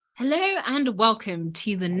Hello and welcome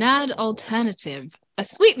to the Nerd Alternative, a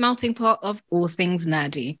sweet melting pot of all things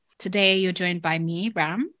nerdy. Today you're joined by me,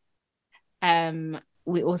 Ram.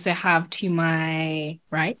 We also have to my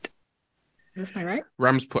right. That's my right.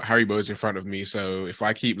 Ram's put Haribo's in front of me, so if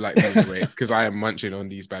I keep moving away, it's because I am munching on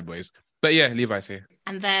these bad boys. But yeah, Levi's here.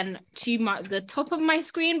 And then to the top of my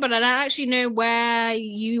screen, but I don't actually know where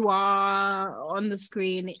you are on the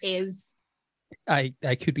screen is. I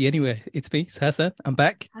could be anywhere. It's me, it's Hassan. I'm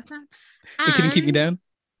back. Hassan. You couldn't keep me down.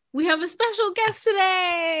 We have a special guest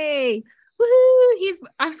today. Woohoo!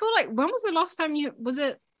 I feel like, when was the last time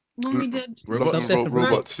when we did robots?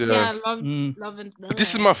 Yeah, love and. But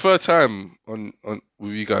this is my third time on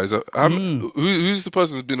with you guys. Who's the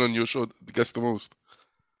person that's been on your show the guest the most?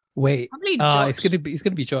 Wait, probably Josh. It's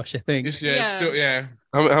gonna be Josh, I think. Yeah.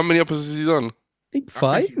 How many episodes has he done? I think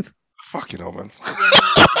 5. Fucking hell, man.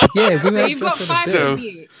 Yeah, so you've got 5 to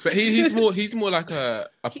mute. But he's more like a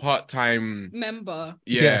part-time member.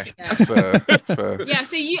 Yeah. Fair. Yeah,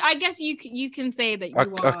 so I guess you can say that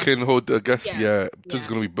I can hold a guest. Yeah. This is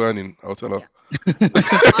gonna be burning. I'll tell her.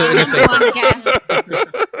 Our number one guest.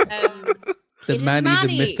 The Manny,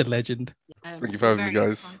 the myth, the legend. Thank you for having me,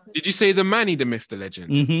 guys. Excited. Did you say the Manny, the myth, the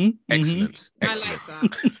legend? Mm-hmm. Excellent. I like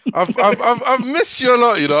that. I've missed you a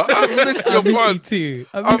lot, you know. I've missed your fans too.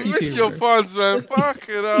 I've missed your fans, man.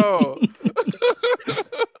 Fucking hell.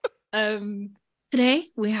 Today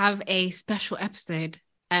we have a special episode.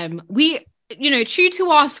 We, true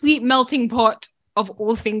to our sweet melting pot of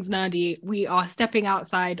all things nerdy, we are stepping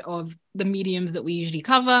outside of the mediums that we usually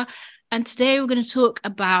cover, and today we're going to talk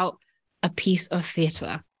about a piece of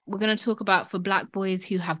theatre. We're going to talk about For Black Boys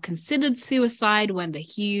Who Have Considered Suicide When the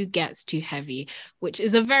Hue Gets Too Heavy, which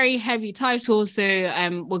is a very heavy title, so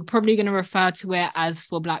we're probably going to refer to it as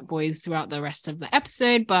For Black Boys throughout the rest of the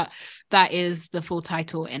episode, but that is the full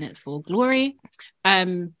title in its full glory.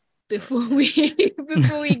 Before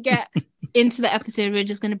we get into the episode, we're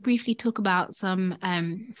just going to briefly talk about some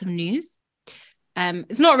news.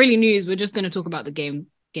 It's not really news, we're just going to talk about the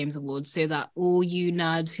Games Awards, so that all you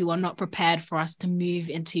nerds who are not prepared for us to move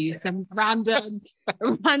into some random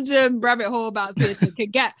rabbit hole about theatre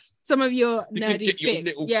could get some of your nerdy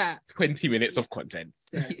fix. 20 minutes of content.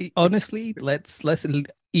 So. Honestly, let's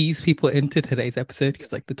ease people into today's episode,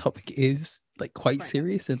 because the topic is quite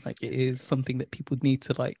serious, and it is something that people need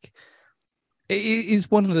to It is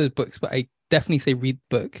one of those books, but I definitely say read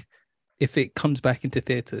the book. If it comes back into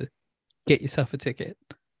theatre, get yourself a ticket.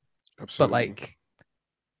 Absolutely. But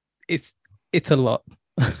it's a lot.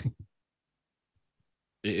 It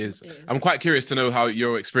is. I'm quite curious to know how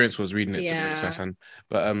your experience was reading it, Hassan.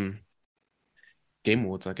 But Game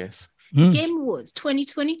Awards, I guess. Game Awards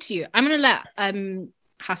 2022. I'm gonna let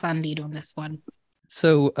Hassan lead on this one.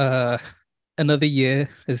 So another year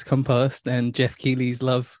has come past, and Jeff Keighley's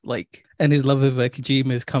love of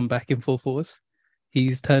Kojima has come back in full force.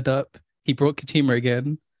 He's turned up. He brought Kojima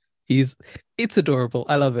again. It's adorable.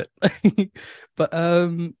 I love it. But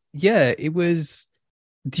yeah, it was.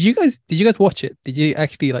 Did you guys watch it? Did you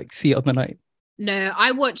actually see it on the night? No,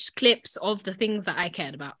 I watched clips of the things that I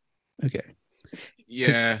cared about. Okay.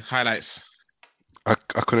 Yeah, highlights. I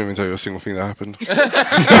couldn't even tell you a single thing that happened.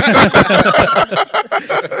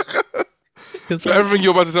 So everything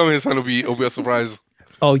you're about to tell me, it'll be a surprise.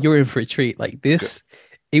 Oh, you're in for a treat. This,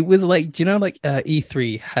 it was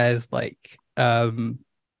E3 has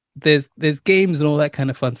there's games and all that kind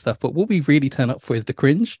of fun stuff, but what we really turn up for is the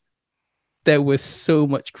cringe. There was so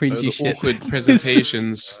much cringy shit. Awkward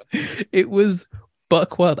presentations. It was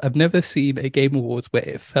buck wild. I've never seen a Game Awards where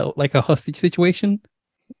it felt like a hostage situation.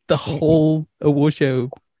 The whole award show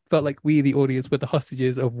felt like we, the audience, were the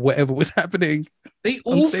hostages of whatever was happening. They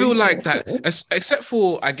all feel like that, except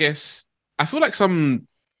for, I guess, I feel like some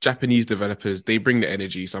Japanese developers, they bring the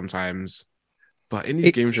energy sometimes. But in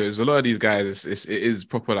these game shows, a lot of these guys, it is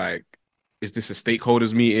proper is this a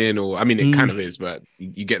stakeholders meeting? Or, I mean, it kind of is, but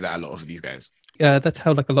you get that a lot of these guys. That's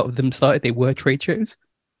how a lot of them started. They were trade shows.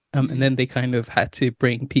 And then they kind of had to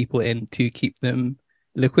bring people in to keep them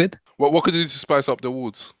liquid. What could you do to spice up the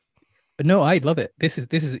awards? No, I love it. This is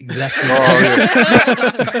exactly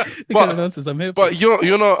the kind of nonsense I'm here for. But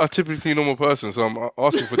you're not a typically normal person, so I'm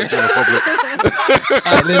asking for the general public.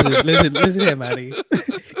 Listen here, Manny.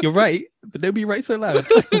 You're right, but don't be right so loud.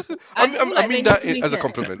 I mean that as a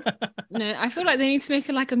compliment. No, I feel like they need to make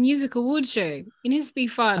it a music award show. It needs to be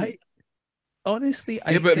fun. But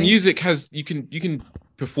music has you can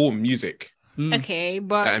perform music. Okay,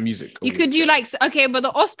 but music you could do but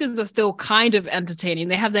the Oscars are still kind of entertaining.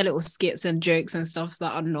 They have their little skits and jokes and stuff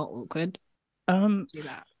that are not awkward. Do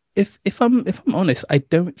that. if I'm honest, I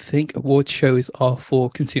don't think award shows are for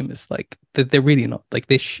consumers. Like they're really not. Like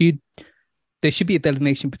there should be a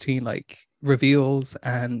delineation between like reveals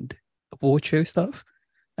and award show stuff.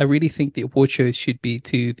 I really think the award shows should be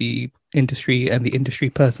to the industry and the industry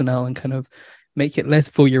personnel and kind of make it less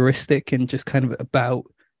voyeuristic and just kind of about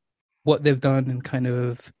what they've done and kind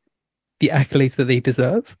of the accolades that they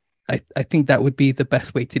deserve. I think that would be the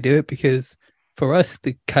best way to do it, because for us,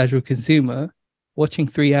 the casual consumer, watching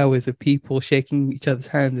 3 hours of people shaking each other's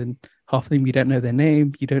hands and half of them you don't know their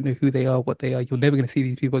name, you don't know who they are, what they are, you're never going to see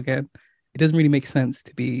these people again. It doesn't really make sense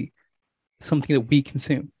to be something that we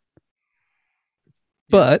consume.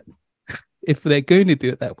 But if they're going to do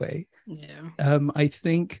it that way, I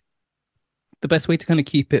think the best way to kind of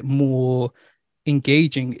keep it more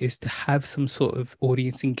engaging is to have some sort of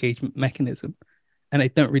audience engagement mechanism. And I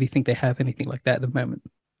don't really think they have anything like that at the moment.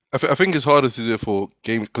 I think it's harder to do it for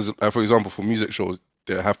games because, for example, for music shows,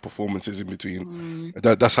 they have performances in between.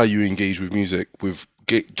 That's how you engage with music. With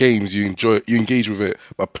games, you engage with it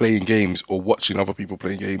by playing games or watching other people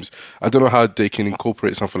playing games. I don't know how they can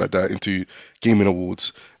incorporate something like that into gaming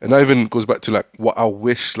awards. And that even goes back to like what I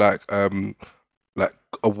wish like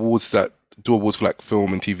awards that do awards for like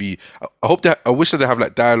film and TV. I wish that they have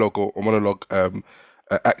like dialogue or monologue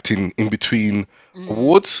acting in between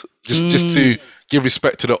awards, just to give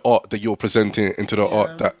respect to the art that you're presenting and to the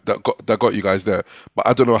art that got you guys there. But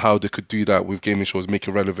I don't know how they could do that with gaming shows, make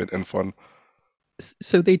it relevant and fun.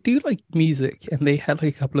 So they do like music, and they had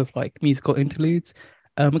like a couple of like musical interludes.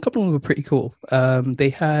 A couple of them were pretty cool. They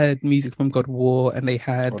had music from God of War, and they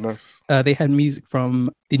had music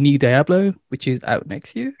from the new Diablo, which is out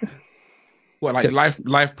next year. What, like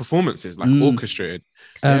live performances, like orchestrated?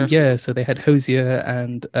 So they had Hosier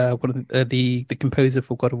and one of the composer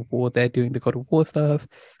for God of War. They're doing the God of War stuff.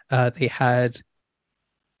 They had,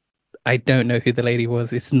 I don't know who the lady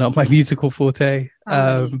was. It's not my musical forte.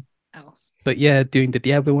 Else. But yeah, doing the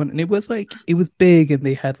Diablo one, and it was big, and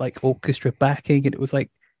they had like orchestra backing, and it was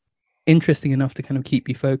like interesting enough to kind of keep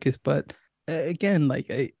you focused. But again, like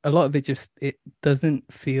a lot of it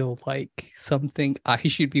doesn't feel like something I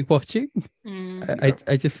should be watching.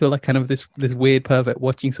 I just feel like kind of this weird pervert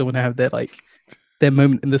watching someone have their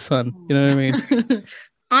moment in the sun. You know what I mean?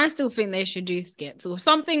 I still think they should do skits or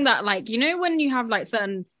something that, like, you know, when you have like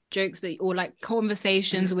certain jokes that, or like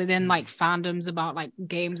conversations within like fandoms about like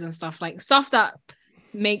games and stuff that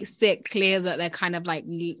makes it clear that they're kind of like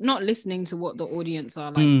not listening to what the audience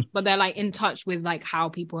are like, but they're like in touch with like how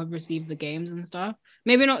people have received the games and stuff.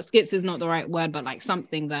 Maybe not skits is not the right word, but like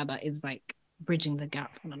something there that is like bridging the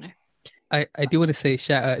gap. I don't know. I do want to say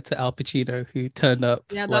shout out to Al Pacino, who turned up.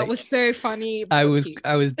 Yeah, that was so funny. I was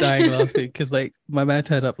dying laughing because like my man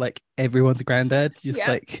turned up like everyone's granddad. Just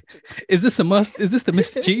like, is this a must? Is this the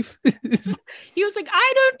Mr. Chief? He was like,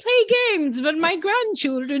 I don't play games, but my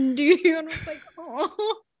grandchildren do. And I was like,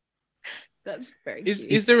 oh, that's very cute.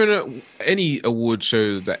 Is there any award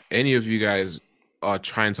show that any of you guys are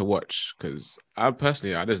trying to watch? Because I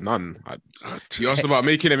personally, there's none. You asked about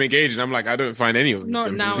making them engaging. I'm like, I don't find any of them.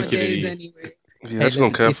 Not nowadays, anyway. Yeah, I just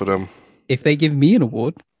don't care for them. If they give me an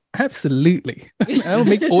award, absolutely, I'll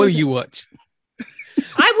make all of you watch.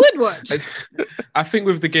 I would watch. I think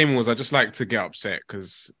with the Game Awards, I just like to get upset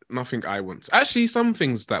because nothing I want. Actually, some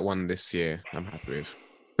things that won this year, I'm happy with,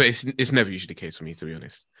 but it's never usually the case for me, to be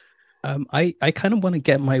honest. I kind of want to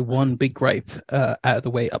get my one big gripe out of the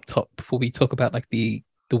way up top before we talk about like the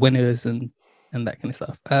winners and that kind of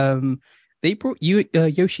stuff. They brought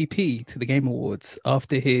Yoshi P to the Game Awards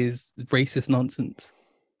after his racist nonsense.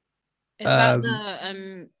 Is that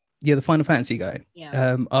the Final Fantasy guy?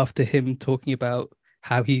 Yeah. After him talking about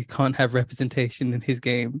how he can't have representation in his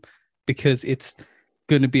game because it's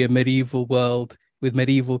going to be a medieval world with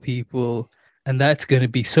medieval people, and that's going to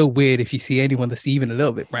be so weird if you see anyone that's even a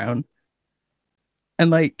little bit brown. And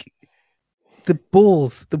like the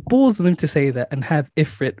balls of them to say that and have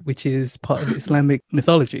Ifrit, which is part of Islamic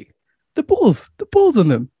mythology. The balls on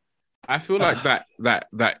them. I feel like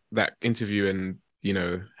that interview, and you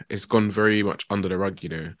know, it's gone very much under the rug. You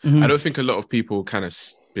know, I don't think a lot of people kind of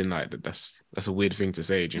been like, that's a weird thing to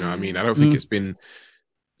say. Do you know what I mean? I don't think it's been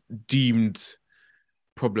deemed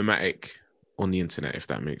problematic on the internet, if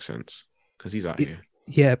that makes sense, because he's out here.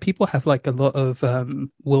 Yeah, people have like a lot of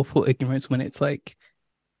willful ignorance when it's like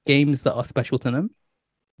games that are special to them.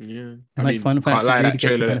 Yeah, and like Final Fantasy really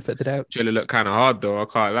gets the benefit of the doubt. Trailer look kind of hard though. I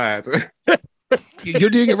can't lie. You're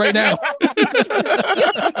doing it right now.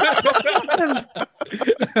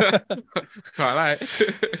 Can't lie.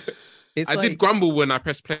 I did grumble when I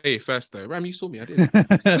pressed play first though. Ram, you saw me. I did.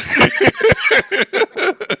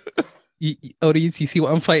 Audience, you see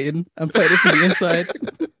what I'm fighting? I'm fighting from the inside.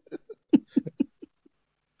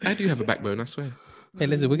 I do have a backbone, I swear. Hey,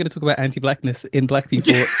 listen, we're going to talk about anti-blackness in black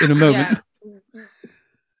people in a moment.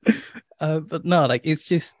 But no, like it's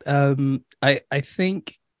just I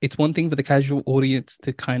think it's one thing for the casual audience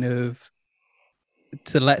to kind of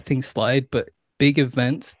to let things slide, but big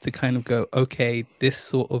events to kind of go, okay, this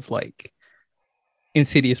sort of like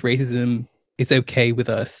insidious racism is okay with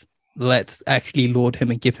us. Let's actually laud him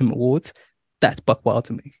and give him awards. That's buck wild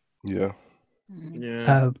to me. Yeah.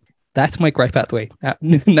 Yeah. That's my gripe out the way.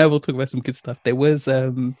 Now we'll talk about some good stuff. There was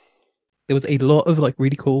a lot of like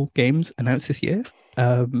really cool games announced this year.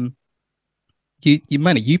 You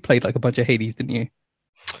Manny, you played like a bunch of Hades, didn't you?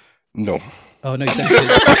 No. Oh no, you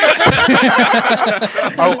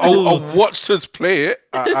I watched us play it.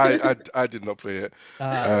 I did not play it.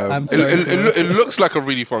 I'm sorry. It looks like a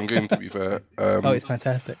really fun game, to be fair. Oh, it's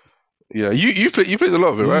fantastic. Yeah, you played a lot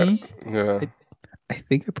of it, right? Mhm. Yeah. I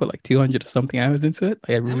think I put like 200 or something hours into it.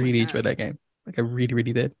 Like, I my really God. enjoyed that game. Like I really,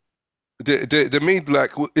 really did. They made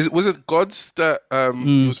like was it gods that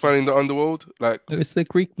he was finding the underworld? Like It's the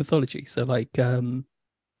Greek mythology, so like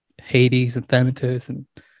Hades and Thanatos, and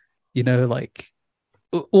you know, like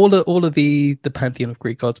all of the pantheon of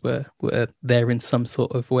Greek gods were there in some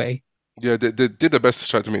sort of way. yeah, they did their best to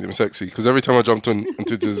try to make them sexy. Because every time I jumped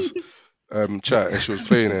into this chat and she was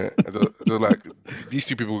playing it, they're like, these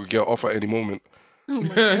two people could get off at any moment. Oh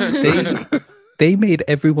my God. They made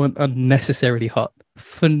everyone unnecessarily hot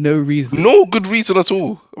for no reason. No good reason at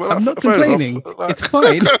all. Well, I'm not fair enough. complaining. Like- It's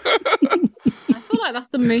fine. I feel like that's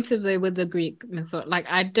the motive though with the Greek mythology. Like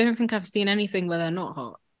I don't think I've seen anything where they're not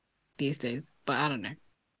hot these days, but I don't know.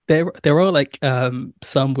 There are like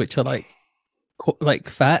some which are like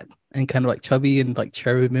fat and kind of like chubby and like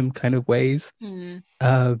cherubim kind of ways.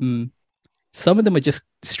 Some of them are just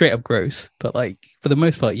straight up gross, but like for the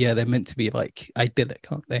most part, yeah, they're meant to be like idyllic,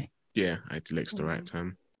 aren't they? Yeah, idyllic's the right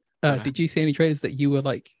term. Did you see any trailers that you were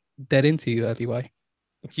like dead into early? Why?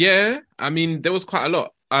 Yeah, I mean there was quite a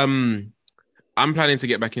lot. I'm planning to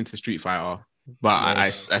get back into Street Fighter, but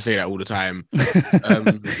Nice. I say that all the time.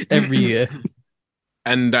 Every year.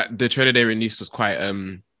 And that the trailer they released was quite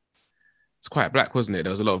it's quite black, wasn't it? There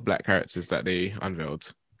was a lot of black characters that they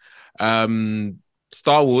unveiled.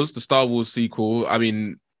 Star Wars, the Star Wars sequel. I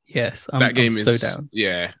mean, Yes, that game I'm is so down.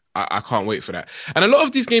 Yeah, I can't wait for that. And a lot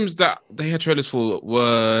of these games that they had trailers for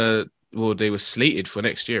they were slated for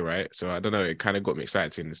next year, right? So I don't know. It kind of got me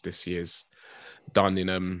excited seeing this year's done in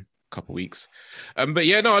a couple weeks. But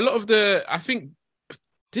yeah, no, a lot of I think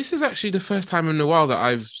this is actually the first time in a while that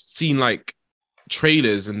I've seen like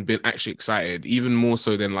trailers and been actually excited, even more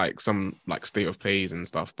so than like some like state of plays and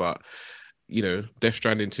stuff. But you know, Death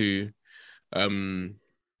Stranding 2. I'm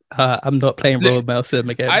not playing Royal Mail Sim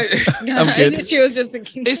again. I'm good. She was just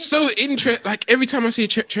thinking. It's so interesting. Like every time I see a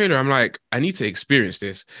trailer, I'm like, I need to experience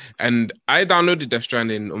this. And I downloaded Death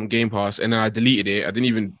Stranding on Game Pass, and then I deleted it. I didn't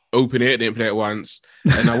even open it. Didn't play it once.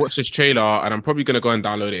 And I watched this trailer, and I'm probably gonna go and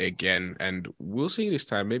download it again. And we'll see this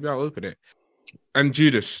time. Maybe I'll open it. And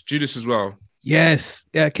Judas as well. Yes,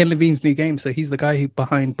 yeah, Ken Levine's new game. So he's the guy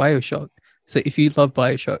behind BioShock. So if you love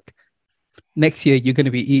BioShock, next year you're going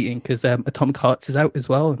to be eating because Atomic Hearts is out as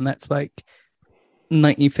well, and that's like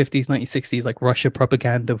 1950s, 1960s, like Russia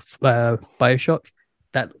propaganda BioShock.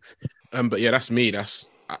 That looks. But yeah, that's me.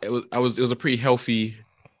 It was a pretty healthy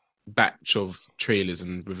batch of trailers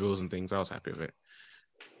and reveals and things. I was happy with it.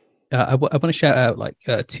 I want to shout out like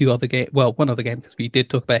one other game because we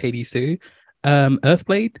did talk about Hades too.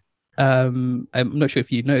 Earthblade. I'm not sure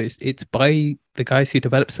if you noticed, it's by the guys who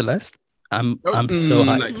developed Celeste. I'm so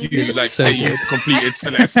hyped. Like So say you good. completed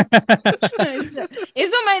Celeste.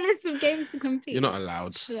 It's on my list of games to complete. You're not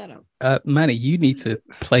allowed. Shut up. Manny, you need to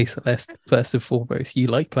play Celeste first and foremost. You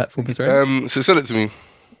like platformers, right? So sell it to me.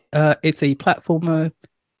 It's a platformer,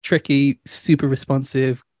 tricky, super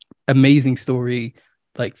responsive, amazing story.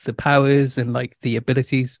 Like the powers and like the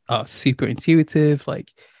abilities are super intuitive.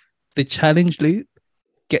 Like the challenge loop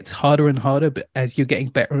gets harder and harder, but as you're getting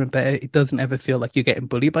better and better, it doesn't ever feel like you're getting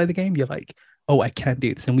bullied by the game. You're like, oh, I can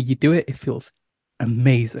do this. And when you do it, it feels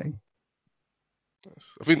amazing.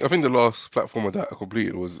 I think the last platformer that I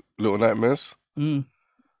completed was Little Nightmares,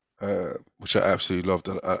 which I absolutely loved.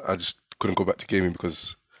 And I just couldn't go back to gaming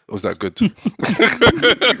because it was that good.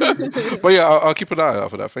 But yeah, I'll keep an eye out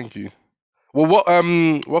for that. Thank you. Well,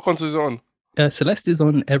 what console is it on? Celeste is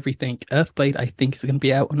on everything. Earthblade, I think, is going to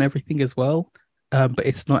be out on everything as well. But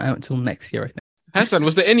it's not out until next year, I think. Hassan,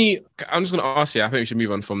 was there any? I'm just going to ask you. I think we should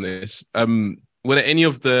move on from this. Were there any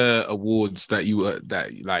of the awards that you were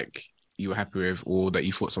happy with, or that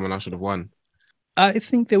you thought someone else should have won? I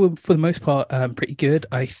think they were, for the most part, pretty good.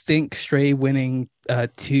 I think Stray winning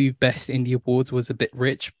 2 Best Indie Awards was a bit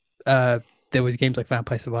rich. there was games like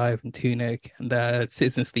Vampire Survivor and Tunic and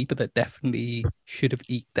Citizen Sleeper that definitely should have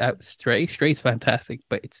eked out Stray. Stray's fantastic,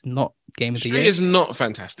 but it's not game of the Stray year. is not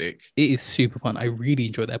fantastic. It is super fun. I really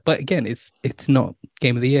enjoy that. But again, it's not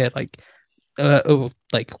game of the year, like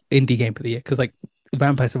like indie game of the year, because like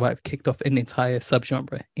Vampire Survivor kicked off an entire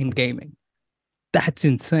subgenre in gaming. That's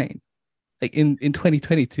insane. Like in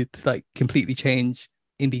 2020 to like completely change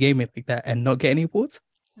indie gaming like that and not get any awards.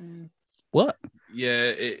 What?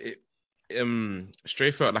 Yeah,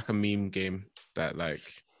 Stray felt like a meme game that like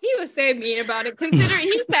He was so mean about it,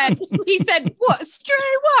 considering he said, what, Stray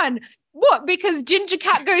won? What? Because Ginger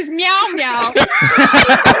Cat goes meow meow. Keep in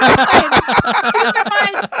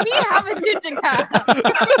mind, we have a Ginger Cat. So,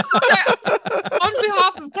 on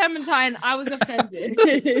behalf of Clementine, I was offended.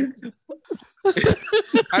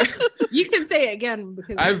 You can say it again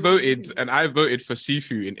because I voted for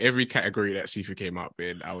Sifu in every category that Sifu came up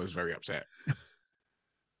in. I was very upset.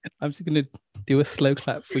 I'm just gonna do a slow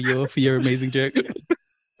clap for your amazing joke.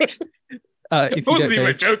 I If you wasn't don't know,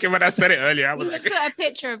 even joking when I said it earlier. I was we like, put a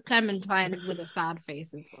picture of Clementine with a sad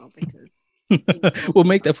face as well because we'll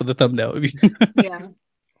make that for the thumbnail. yeah.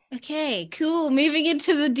 Okay, cool. Moving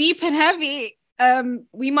into the deep and heavy.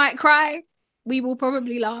 We might cry. We will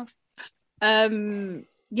probably laugh.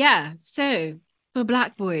 Yeah, so for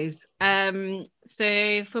Black Boys.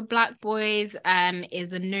 So for Black Boys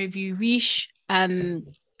is a Novu Riche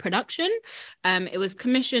production. It was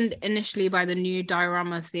commissioned initially by the New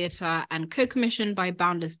Diorama Theatre and co-commissioned by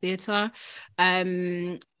Boundless Theatre.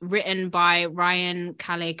 Written by Ryan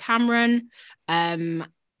Calais Cameron.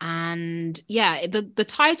 And yeah, the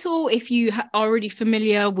title, if you are already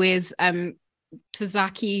familiar with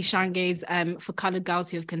Tazaki Shange's For Colored Girls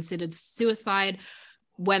Who Have Considered Suicide,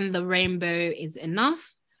 When the Rainbow Is Enough,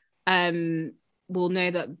 we'll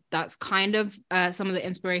know that that's kind of some of the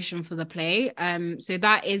inspiration for the play. So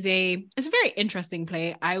that is it's a very interesting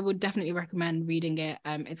play. I would definitely recommend reading it.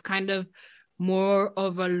 It's kind of more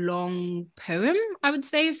of a long poem, I would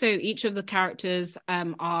say. So each of the characters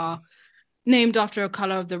are named after a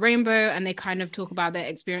color of the rainbow, and they kind of talk about their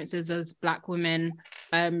experiences as Black women,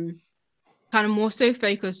 kind of more so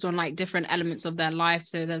focused on like different elements of their life.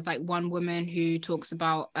 So there's like one woman who talks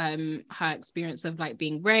about her experience of like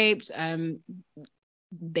being raped.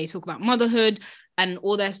 They talk about motherhood, and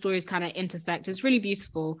all their stories kind of intersect. It's really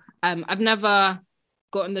beautiful. I've never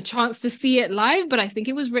gotten the chance to see it live, but I think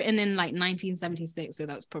it was written in like 1976, so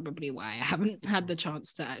that's probably why I haven't had the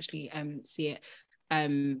chance to actually see it.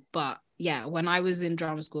 But yeah, when I was in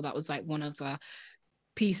drama school, that was like one of the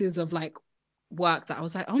pieces of like work that I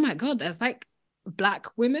was like, oh my god, there's like Black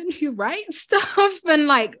women who write stuff and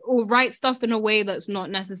like, or write stuff in a way that's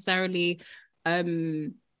not necessarily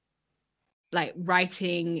like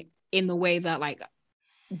writing in the way that like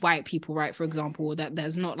white people write, for example, or that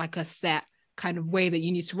there's not like a set kind of way that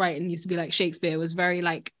you need to write. It needs to be like Shakespeare. It was very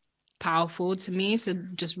like powerful to me to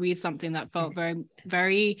just read something that felt very,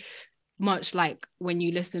 very much like when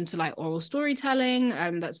you listen to like oral storytelling,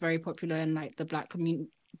 that's very popular in like the Black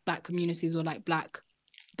communities or like Black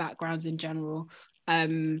backgrounds in general.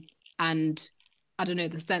 And I don't know,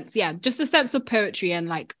 just the sense of poetry and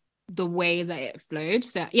like the way that it flowed.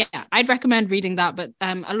 So yeah, I'd recommend reading that. But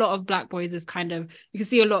a lot of Black Boys is kind of, you can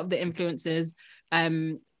see a lot of the influences.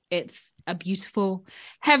 It's a beautiful,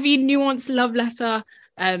 heavy, nuanced love letter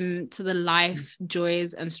to the life,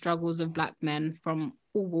 joys, and struggles of Black men from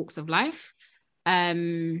all walks of life.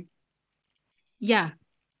 Yeah,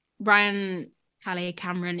 Ryan Calais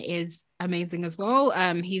Cameron is amazing as well.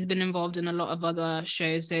 He's been involved in a lot of other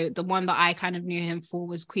shows. So the one that I kind of knew him for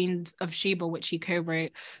was Queens of Sheba, which he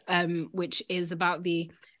co-wrote, which is about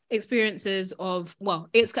the experiences of, well,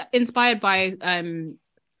 it's inspired by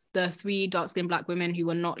the 3 dark-skinned Black women who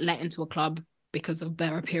were not let into a club because of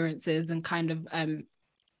their appearances, and kind of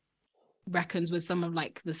reckons with some of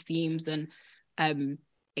like the themes and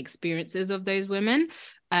experiences of those women.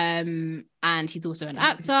 And he's also an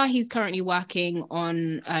actor. He's currently working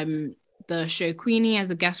on the show Queenie as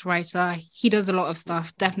a guest writer. He does a lot of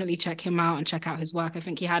stuff. Definitely check him out and check out his work. I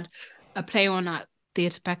think he had a play on at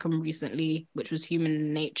Theatre Peckham recently, which was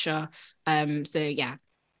Human Nature. So yeah,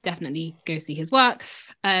 definitely go see his work.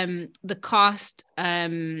 The cast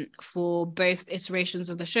for both iterations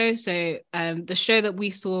of the show. So the show that we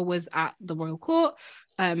saw was at the Royal Court,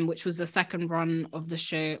 which was the second run of the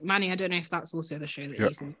show. Manny, I don't know if that's also the show that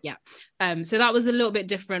you saw. Yeah. So that was a little bit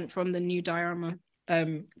different from the New Diorama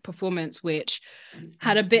performance, which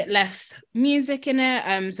had a bit less music in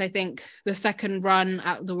it. So I think the second run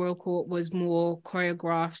at the Royal Court was more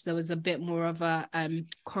choreographed. There was a bit more of a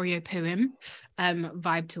choreo poem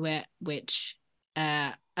vibe to it, which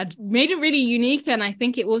made it really unique, and I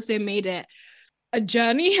think it also made it a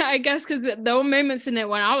journey, I guess, because there were moments in it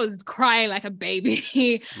when I was crying like a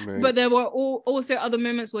baby, but there were also other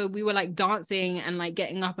moments where we were like dancing and like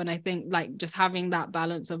getting up, and I think like just having that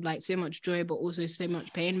balance of like so much joy but also so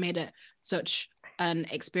much pain made it such an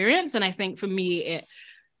experience. And I think for me it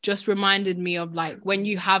just reminded me of like when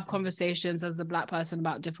you have conversations as a Black person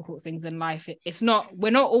about difficult things in life,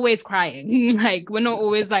 we're not always crying like we're not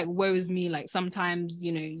always like woe is me. Like sometimes,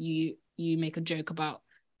 you know, you make a joke about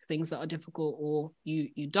things that are difficult, or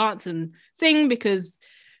you dance and sing, because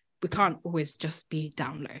we can't always just be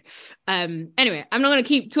down low. Anyway, I'm not going to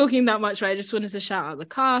keep talking that much, right? I just wanted to shout out the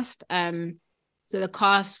cast. So the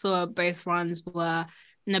cast for both runs were,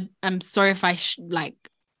 I'm sorry if I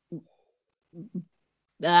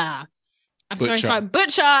I'm sorry if I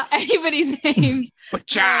butcher anybody's names.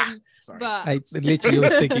 Butcher. Sorry. But I literally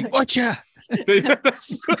was thinking, butcher. The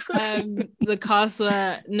cast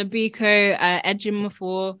were Nabiko,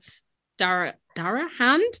 Ejiofor, Dara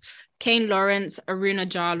Hand, Kane Lawrence, Aruna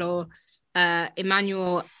Jalo,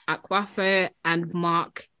 Emmanuel Akwafo, and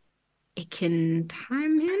Mark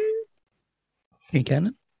Ikintamin.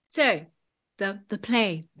 So the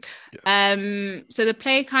play. So the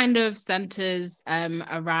play kind of centers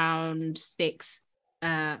around six?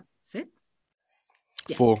 Yeah.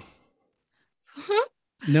 4.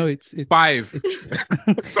 No, it's 5.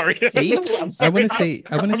 Sorry. 8. I want to say.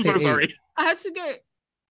 I'm so sorry. I had to go.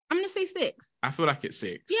 I'm gonna say 6. I feel like it's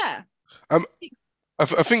 6. Yeah. I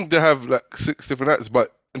think they have like 6 different acts,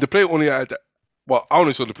 but the play only had. Well, I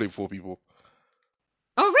only saw the play 4 people.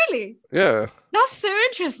 Oh really? Yeah. That's so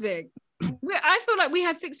interesting. I feel like we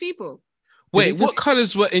had 6 people. Wait, what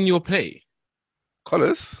colors were in your play?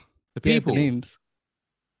 Colors? The people. Yeah, the names.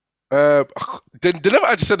 They never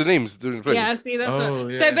actually said the names during the play. Yeah, see, that's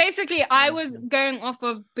yeah. So basically, I was going off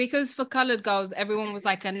of, because for colored girls, everyone was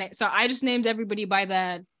like so I just named everybody by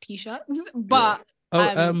their t-shirts. But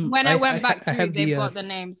when I went back through, they've got the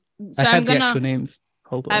names. So I'm gonna the actual names.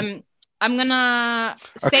 Hold on. I'm gonna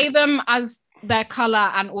say them as their color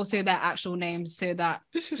and also their actual names, so that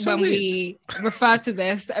when we refer to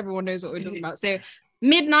this, everyone knows what we're talking about. So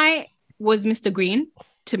Midnight was Mr. Green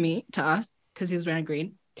to us, because he was wearing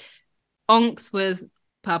green. Onks was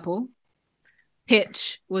purple.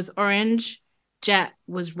 Pitch was orange. Jet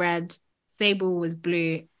was red. Sable was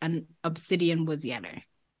blue. And Obsidian was yellow.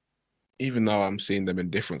 Even though I'm seeing them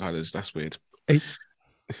in different colors, that's weird.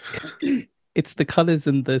 It's the colors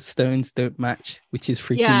and the stones don't match, which is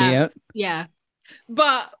freaking me out. Yeah.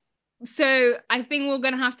 But so I think we're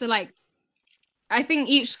going to have to I think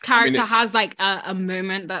each character has like a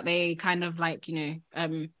moment that they kind of like, you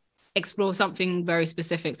know, explore something very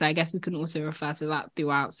specific. So I guess we can also refer to that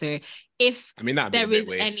throughout. So if there is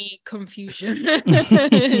any confusion,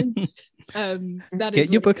 that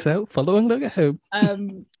get your books out, follow along at home.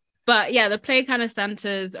 But yeah, the play kind of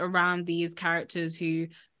centers around these characters who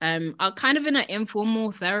are kind of in an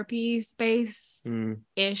informal therapy space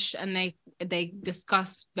ish, and they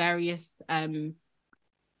discuss various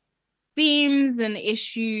themes and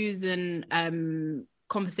issues and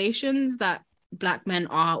conversations that Black men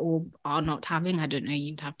are or are not having. I don't know,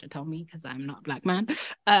 you'd have to tell me because I'm not a Black man.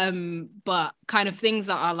 But kind of things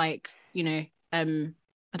that are like, you know, I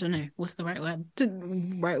don't know what's the right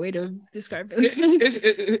way to describe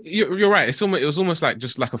it. You're right. It was almost like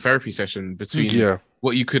just like a therapy session between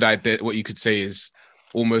what you could say is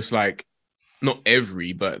almost like not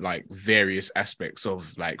every, but like various aspects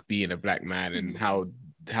of like being a Black man and how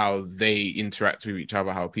they interact with each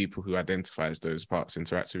other, how people who identify as those parts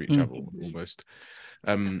interact with each other almost.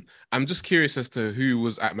 I'm just curious as to who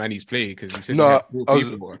was at Manny's play, because you said I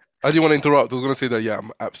didn't want to interrupt. I was going to say that,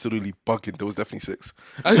 I'm absolutely bugging. There was definitely 6.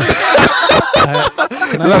 I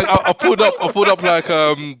pulled up like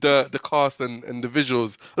the cast and the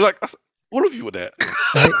visuals. Like all of you were there.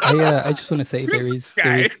 I just want to say there is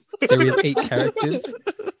 8 characters.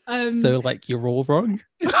 So like you're all wrong.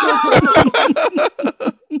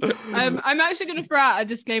 I'm actually going to throw out a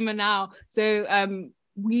disclaimer now. So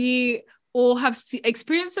we all have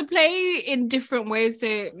experienced the play in different ways.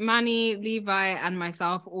 So Manny, Levi, and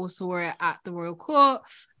myself all saw it at the Royal Court.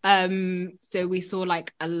 So we saw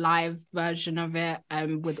like a live version of it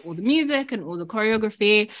with all the music and all the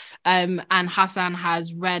choreography. And Hassan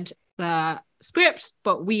has read the script,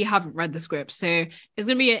 but we haven't read the script. So it's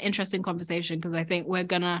going to be an interesting conversation, because I think we're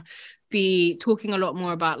going to be talking a lot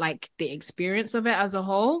more about like the experience of it as a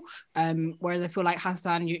whole, whereas I feel like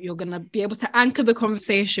Hassan, you're going to be able to anchor the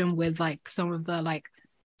conversation with like some of the like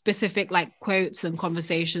specific like quotes and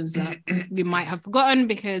conversations that we might have forgotten,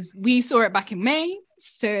 because we saw it back in May,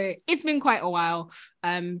 so it's been quite a while,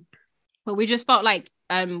 but we just felt like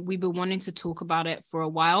we've been wanting to talk about it for a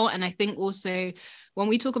while. And I think also when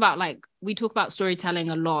we talk about storytelling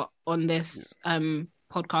a lot on this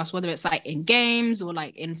podcast, whether it's like in games or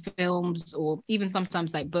like in films or even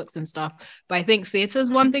sometimes like books and stuff. But I think theatre is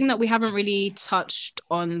one thing that we haven't really touched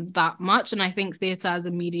on that much. And I think theatre as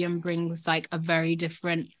a medium brings like a very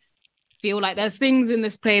different feel. Like there's things in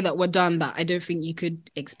this play that were done that I don't think you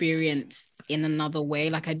could experience in another way.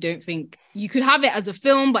 Like I don't think you could have it as a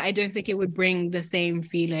film, but I don't think it would bring the same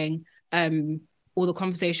feeling, or the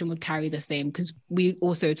conversation would carry the same, because we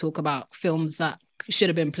also talk about films that should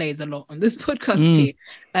have been plays a lot on this podcast too.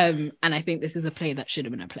 And I think this is a play that should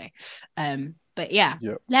have been a play. But yeah,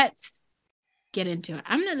 let's get into it.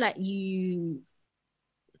 I'm gonna let you.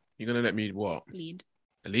 You're gonna let me what? Lead.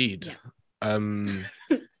 Yeah.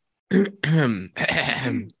 Hello, my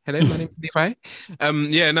name is Levi.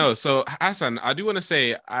 So Hassan, I do want to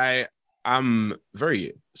say I am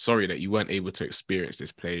very sorry that you weren't able to experience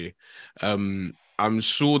this play. I'm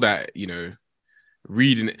sure that, you know,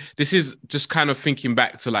 reading it, this is just kind of thinking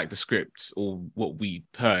back to like the script or what we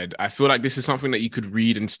heard. I feel like this is something that you could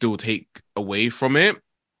read and still take away from it,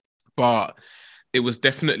 but it was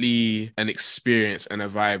definitely an experience and a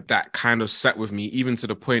vibe that kind of sat with me, even to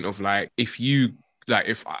the point of like, if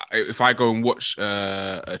I go and watch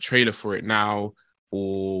a trailer for it now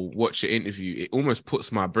or watch an interview, it almost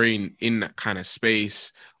puts my brain in that kind of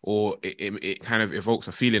space, or it kind of evokes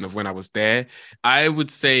a feeling of when I was there. I would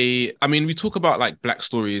say, I mean, we talk about like Black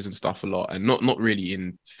stories and stuff a lot, and not really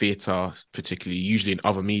in theatre particularly, usually in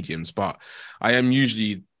other mediums, but I am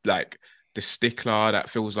usually like the stickler that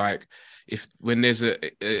feels like when there's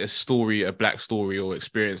a story, a Black story or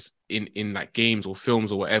experience in like games or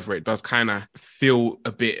films or whatever, it does kind of feel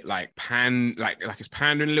a bit like it's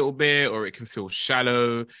pandering a little bit, or it can feel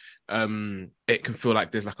shallow. It can feel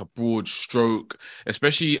like there's like a broad stroke,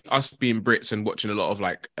 especially us being Brits and watching a lot of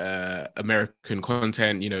like American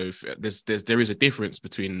content. You know, there is a difference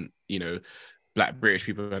between, you know, Black British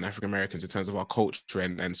people and African Americans in terms of our culture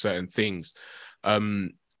and certain things.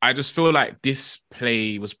 I just feel like this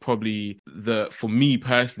play was probably for me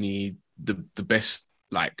personally, the best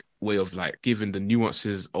like way of like giving the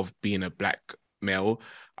nuances of being a Black male.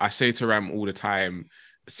 I say to Ram all the time,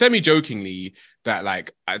 semi-jokingly, that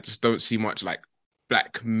like I just don't see much like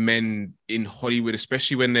Black men in Hollywood,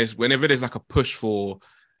 especially whenever there's like a push for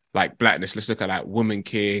like Blackness. Let's look at like Woman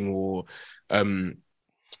King, or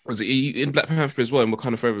was it in Black Panther as well? And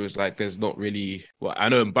Wakanda Forever was like, there's not really. Well, I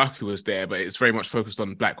know M'Baku was there, but it's very much focused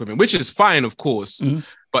on Black women, which is fine, of course.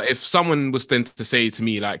 But if someone was then to say to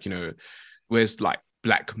me, like, you know, where's like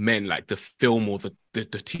Black men, like the film or the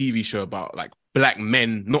TV show about like Black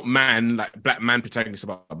men, not man, like Black man protagonists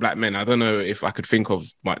about Black men, I don't know if I could think of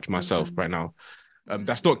much myself right now.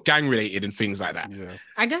 That's not gang related and things like that.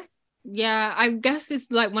 I guess it's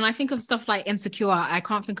like when I think of stuff like Insecure, I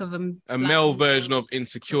can't think of a male version of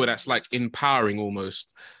Insecure that's like empowering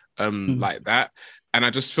almost, like that. And I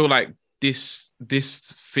just feel like this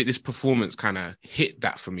performance kind of hit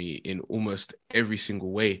that for me in almost every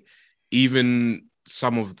single way. Even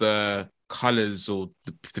some of the colors or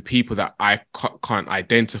the people that I can't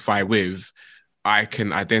identify with, I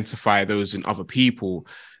can identify those in other people.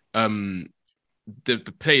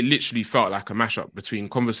 The play literally felt like a mashup between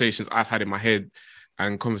conversations I've had in my head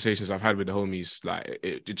and conversations I've had with the homies. Like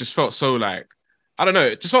it just felt so like, I don't know,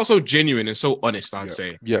 it just felt so genuine and so honest, I'd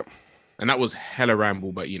say. Yeah. And that was hella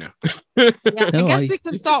ramble, but you know. I guess we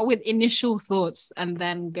can start with initial thoughts and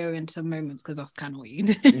then go into moments, because that's kind of what you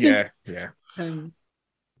do. Yeah.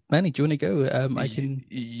 Manny, do you want to go? I can.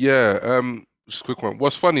 Yeah. Just a quick one.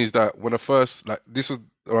 What's funny is that when I first, like, this was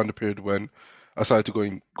around the period when I started to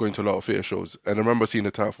going to a lot of theatre shows, and I remember seeing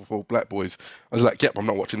the title for Black Boys. I was like, "Yep, I'm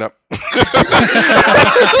not watching that," because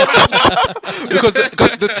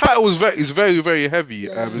the title is very very heavy.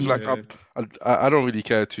 It's like I don't really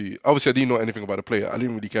care to. Obviously, I didn't know anything about the play. I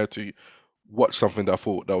didn't really care to watch something that I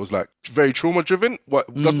thought that was like very trauma driven. That's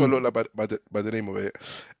what I looked like by the name of it.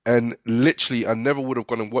 And literally, I never would have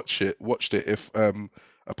gone and watched it if a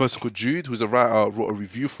person called Jude, who's a writer, wrote a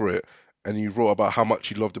review for it. And he wrote about how much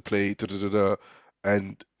he loved the play,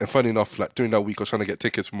 and funny enough, like during that week, I was trying to get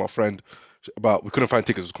tickets from my friend, we couldn't find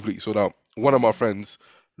tickets; it was completely sold out. One of my friends,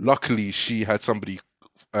 luckily, she had somebody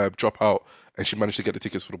drop out, and she managed to get the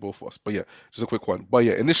tickets for the both of us. But yeah, just a quick one. But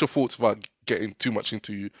yeah, initial thoughts about getting too much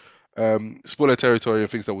into spoiler territory and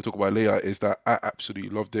things that we'll talk about later is that I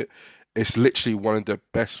absolutely loved it. It's literally one of the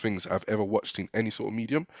best things I've ever watched in any sort of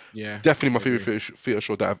medium. Yeah, definitely my favorite theatre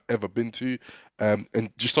show that I've ever been to. And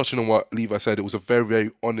just touching on what Levi said, it was a very,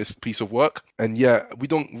 very honest piece of work. And yeah, we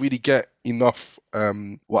don't really get enough.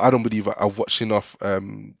 Well, I don't believe I've watched enough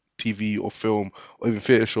TV or film or even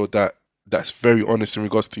theatre show that's very honest in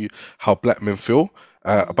regards to how black men feel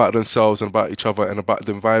about themselves and about each other and about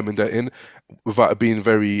the environment they're in, without it being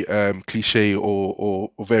very cliche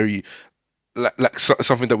or very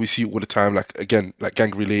something that we see all the time, like again, like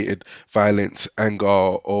gang related violence, anger,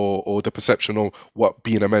 or the perception of what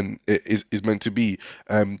being a man is meant to be.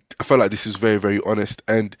 I felt like this is very, very honest.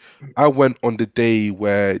 And I went on the day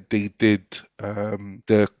where they did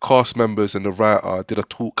the cast members and the writer did a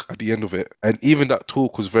talk at the end of it, and even that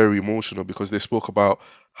talk was very emotional because they spoke about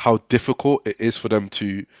how difficult it is for them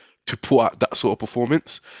to put out that sort of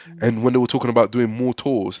performance. And when they were talking about doing more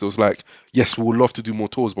tours, there was like, yes, we would love to do more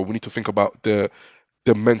tours, but we need to think about the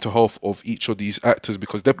mental health of each of these actors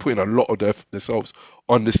because they're putting a lot of themselves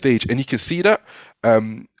on the stage, and you can see that.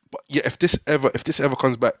 But yeah, if this ever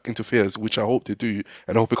comes back into theaters, which I hope they do,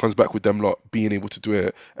 and I hope it comes back with them lot being able to do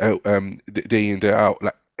it day in day out,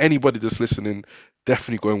 like anybody that's listening,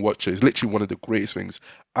 definitely go and watch it. It's literally one of the greatest things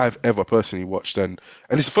I've ever personally watched, and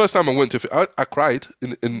it's the first time I went to. I cried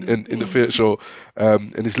in the theater show,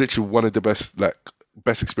 and it's literally one of the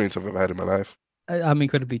best experience I've ever had in my life. I'm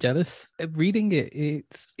incredibly jealous. Reading it,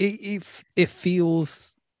 it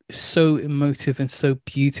feels so emotive and so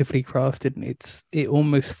beautifully crafted, and it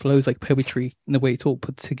almost flows like poetry in the way it's all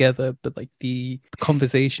put together. But like the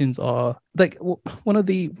conversations are like one of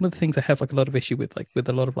the things I have like a lot of issue with, like with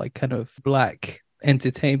a lot of like kind of black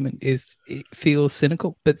entertainment, is it feels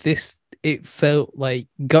cynical. But it felt like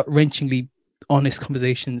gut-wrenchingly honest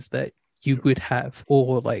conversations that you would have,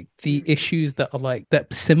 or like the issues that are like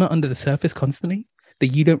that simmer under the surface constantly that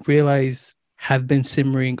you don't realize have been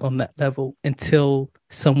simmering on that level until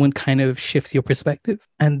someone kind of shifts your perspective.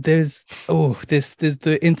 And there's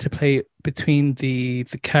the interplay between the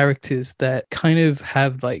characters that kind of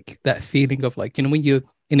have like that feeling of like, you know, when you're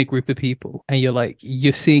in a group of people and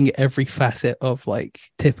you're seeing every facet of like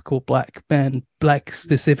typical black men, black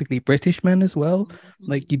specifically British men as well.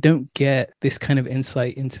 Like you don't get this kind of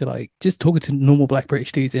insight into like just talking to normal black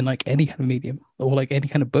British dudes in like any kind of medium or like any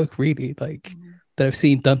kind of book really, like that I've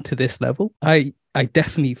seen done to this level. I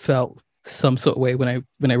definitely felt some sort of way when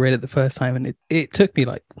I read it the first time, and it took me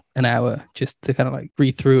like an hour just to kind of like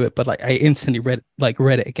read through it, but like I instantly read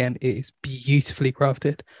it again. It is beautifully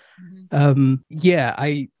crafted. Yeah,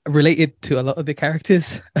 I related to a lot of the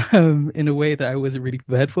characters in a way that I wasn't really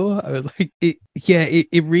prepared for. I was like,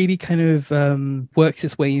 it really kind of works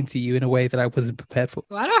its way into you in a way that I wasn't prepared for.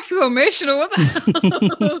 Why do I feel emotional? What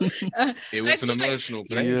the hell? It was an emotional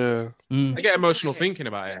play. Yeah. I get emotional thinking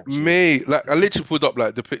about it. Actually. Mate, like I literally pulled up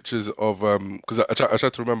like the pictures of because I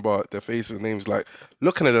tried to remember their faces and names. Like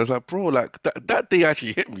looking at it, I was like, bro, like that day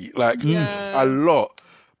actually hit me like a lot.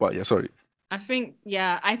 But yeah, sorry. I think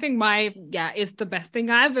it's the best thing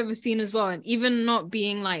I've ever seen as well. And even not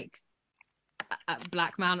being like a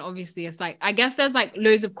black man, obviously, it's like I guess there's like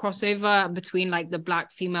loads of crossover between like the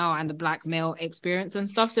black female and the black male experience and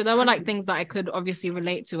stuff. So there were like things that I could obviously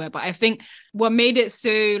relate to it. But I think what made it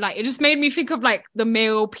so like it just made me think of like the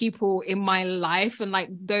male people in my life and like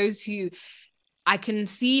those who I can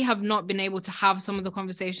see have not been able to have some of the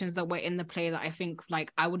conversations that were in the play that I think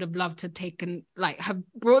like I would have loved to take and like have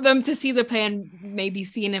brought them to see the play and maybe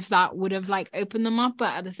seen if that would have like opened them up.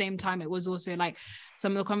 But at the same time, it was also like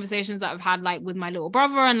some of the conversations that I've had like with my little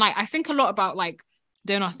brother. And like I think a lot about like,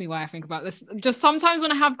 don't ask me why I think about this. Just sometimes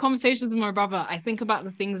when I have conversations with my brother, I think about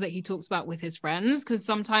the things that he talks about with his friends. Because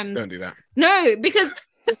sometimes Don't do that. No, because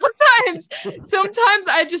sometimes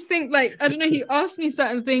I just think like, I don't know, he asked me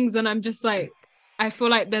certain things and I'm just like, I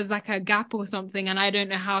feel like there's like a gap or something and I don't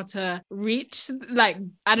know how to reach, like,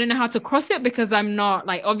 I don't know how to cross it because I'm not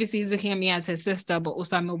like, obviously he's looking at me as his sister, but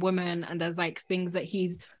also I'm a woman and there's like things that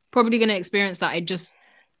he's probably going to experience that I just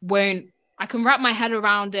won't, I can wrap my head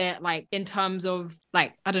around it like in terms of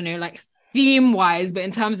like, I don't know, like theme wise, but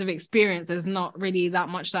in terms of experience, there's not really that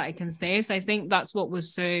much that I can say. So I think that's what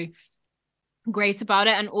was so great about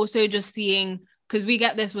it. And also just seeing, because we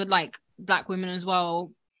get this with like black women as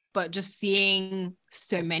well, but just seeing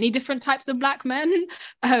so many different types of black men,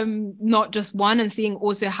 not just one, and seeing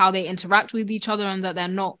also how they interact with each other and that they're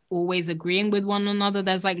not always agreeing with one another.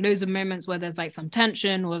 There's like loads of moments where there's like some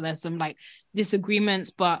tension or there's some like disagreements,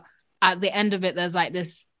 but at the end of it, there's like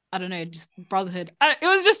this, I don't know, just brotherhood. It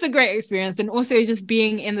was just a great experience. And also just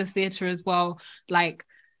being in the theater as well, like,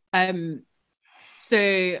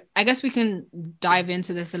 so I guess we can dive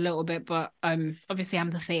into this a little bit, but obviously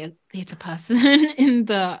I'm the theater person in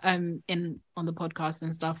the on the podcast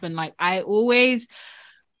and stuff, and like I always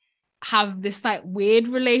have this like weird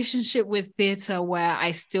relationship with theater where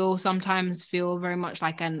I still sometimes feel very much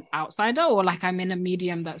like an outsider or like I'm in a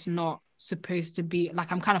medium that's not supposed to be,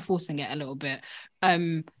 like I'm kind of forcing it a little bit,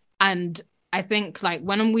 and And I think like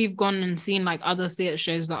when we've gone and seen like other theatre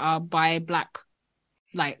shows that are by Black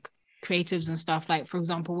like creatives and stuff, like for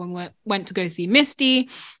example when we went to go see Misty,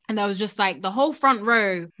 and there was just like the whole front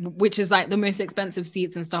row, which is like the most expensive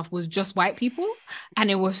seats and stuff, was just white people, and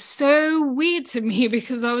it was so weird to me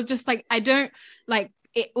because I was just like, I don't like,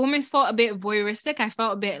 it almost felt a bit voyeuristic. I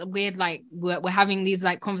felt a bit weird, like we're having these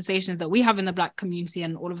like conversations that we have in the Black community,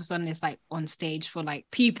 and all of a sudden it's like on stage for like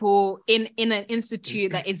people in an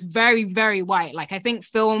institute that is very, very white. Like I think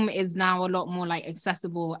film is now a lot more like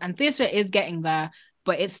accessible, and theatre is getting there,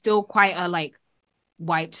 but it's still quite a like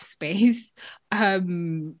white space.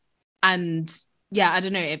 And yeah, I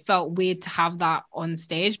don't know, it felt weird to have that on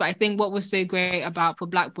stage. But I think what was so great about for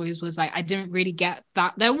Black Boys was like I didn't really get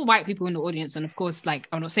that there were white people in the audience, and of course like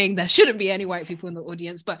I'm not saying there shouldn't be any white people in the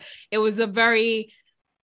audience, but it was a very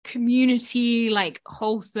community, like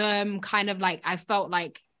wholesome kind of, like I felt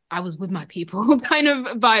like I was with my people kind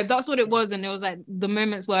of vibe. That's what it was. And it was like the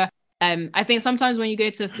moments where I think sometimes when you go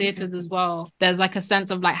to theaters as well, there's like a sense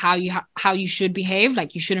of like how you should behave.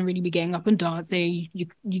 Like you shouldn't really be getting up and dancing.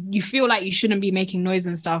 You feel like you shouldn't be making noise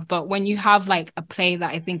and stuff. But when you have like a play that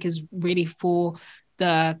I think is really for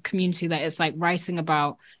the community that it's like writing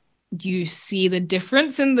about, you see the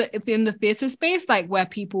difference in the theater space, like where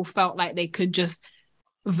people felt like they could just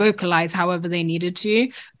vocalize however they needed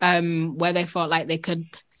to, where they felt like they could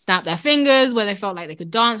snap their fingers, where they felt like they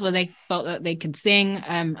could dance, where they felt that they could sing,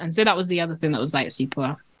 and so that was the other thing that was like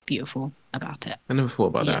super beautiful about it. I never thought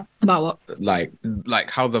about that. About what?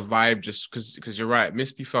 Like how the vibe, just because you're right,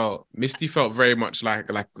 Misty felt very much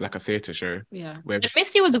like a theater show. Yeah, where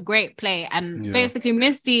Misty was a great play, and basically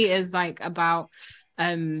Misty is like about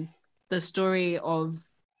the story of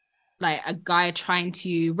like a guy trying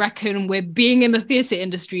to reckon with being in the theatre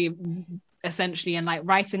industry essentially, and like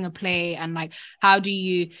writing a play, and like how do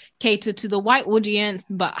you cater to the white audience,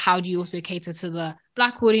 but how do you also cater to the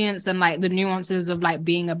Black audience, and like the nuances of like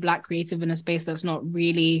being a Black creative in a space that's not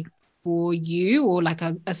really for you, or like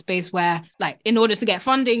a space where like in order to get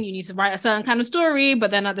funding you need to write a certain kind of story, but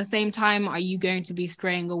then at the same time are you going to be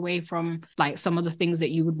straying away from like some of the things that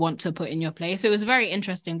you would want to put in your play. So it was very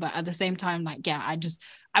interesting, but at the same time like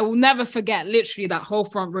I will never forget literally that whole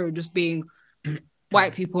front row just being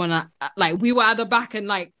white people, and like we were at the back, and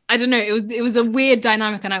like I don't know, it was a weird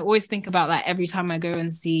dynamic, and I always think about that every time I go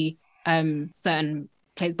and see certain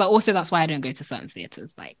plays. But also that's why I don't go to certain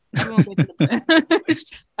theaters. Like everyone goes to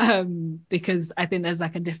the because I think there's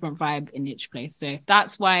like a different vibe in each place. So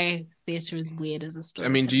that's why theater is weird as a story. I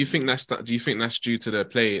mean, do you think that's due to the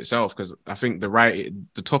play itself? Because I think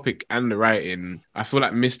the topic and the writing, I feel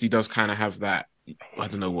like Misty does kind of have that. I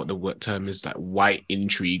don't know what the word term is, like white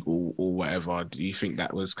intrigue or whatever. Do you think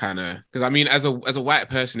that was kind of, because I mean, as a white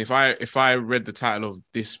person, if I read the title of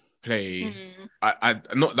this play, I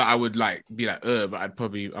not that I would like be like but I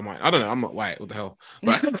don't know, I'm not white, what the hell,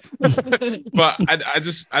 but but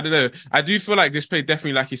I don't know, I do feel like this play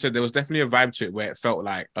definitely, like you said, there was definitely a vibe to it where it felt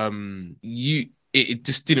like it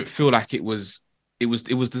just didn't feel like it was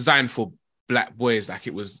designed for Black boys, like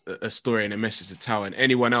it was a story and a message to tell, and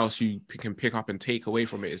anyone else you can pick up and take away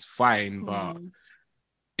from it is fine, but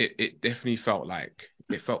it definitely felt like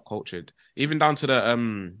it felt cultured, even down to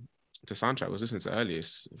the soundtrack I was listening to earlier.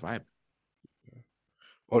 It's vibe.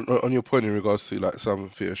 On your point in regards to like some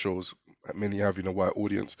theatre shows, like many having a white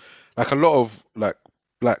audience, like a lot of like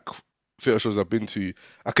Black theatre shows I've been to,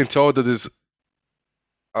 I can tell that there's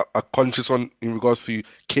a conscious one in regards to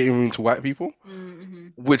catering to white people,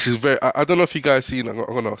 which is very. I don't know if you guys seen. I'm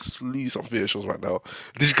gonna leave some theatre shows right now.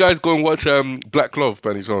 Did you guys go and watch Black Love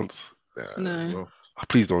by any chance? No. Well.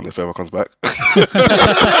 Please don't, if it ever comes back.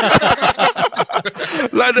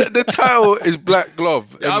 Like the title is Black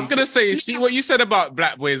Glove. Yeah, I was gonna say, see what you said about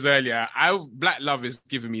Black Boys earlier. Black Love is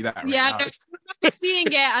giving me that. Right now. I was seeing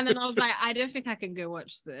it, and then I was like, I don't think I can go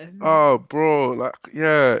watch this. Oh, bro, like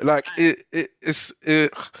yeah, like it's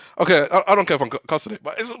okay. I don't care if I'm cussing it,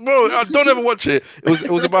 but it's, bro, don't ever watch it. It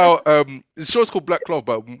was about the show's called Black Glove,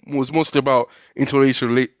 but was mostly about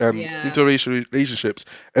interracial relationships,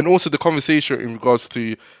 and also the conversation in regards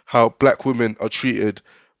to how Black women are treated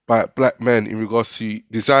by Black men in regards to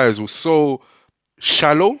desires was so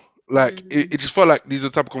shallow. Like it just felt like these are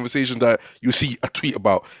the type of conversations that you see a tweet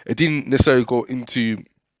about. It didn't necessarily go into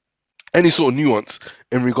any sort of nuance.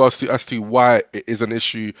 in regards to as to why it is an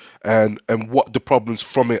issue and what the problems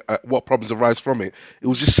from it, what problems arise from it. It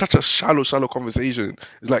was just such a shallow conversation.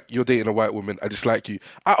 It's like, you're dating a white woman, I dislike you.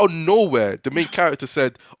 Out of nowhere, the main character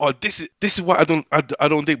said, "Oh, this is why I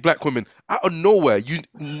don't date black women." Out of nowhere, you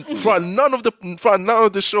throughout none of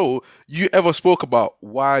the show, you ever spoke about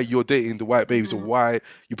why you're dating the white babes or why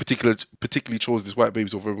you particularly chose this white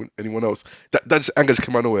babes over anyone else. That just anger just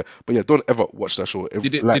came out of nowhere. But yeah, don't ever watch that show.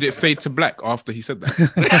 Did it fade to black after he said that?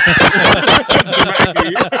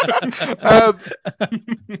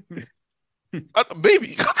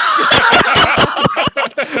 Maybe.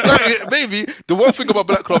 Like, maybe the one thing about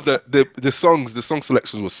Black Clover, the song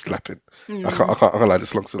selections was slapping. I can't lie, the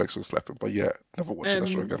song selection was slapping. But yeah, never watching that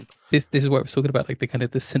show again. This is what I was talking about, like the kind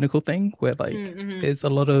of the cynical thing where like there's a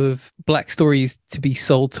lot of black stories to be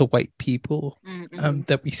sold to white people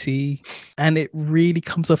that we see, and it really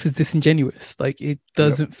comes off as disingenuous. Like it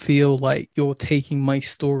doesn't feel like you're taking my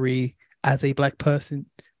story as a black person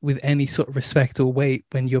with any sort of respect or weight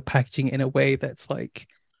when you're packaging it in a way that's like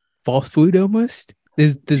fast food almost.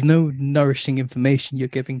 There's no nourishing information you're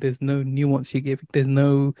giving. There's no nuance you're giving. There's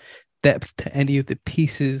no depth to any of the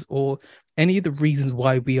pieces or any of the reasons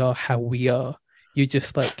why we are how we are. You're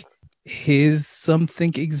just like, here's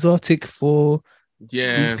something exotic for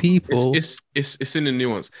these people. It's in the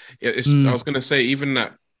nuance. I was gonna say, even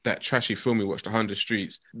that trashy film we watched, 100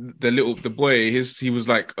 Streets, the boy, he was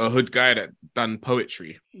like a hood guy that done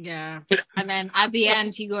poetry. Yeah. And then at the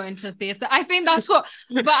end he got into theatre. I think that's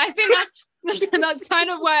that's kind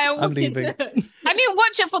of why I wanted to. I mean,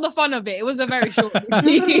 watch it for the fun of it. It was a very short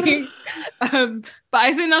movie. But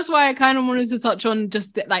I think that's why I kind of wanted to touch on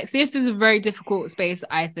just like theatre is a very difficult space,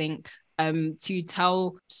 I think, to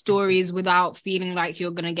tell stories without feeling like you're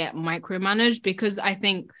gonna get micromanaged, because I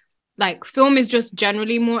think like film is just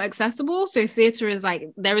generally more accessible. So theatre is like,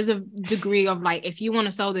 there is a degree of like, if you want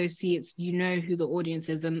to sell those seats, you know who the audience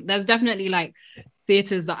is. And there's definitely like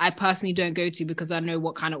theatres that I personally don't go to because I know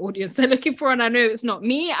what kind of audience they're looking for. And I know it's not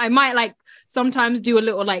me. I might like sometimes do a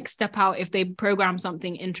little like step out if they program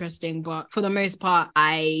something interesting. But for the most part,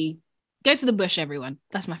 I go to the bush, everyone.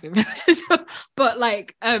 That's my favorite. But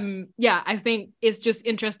like, yeah, I think it's just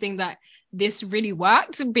interesting that this really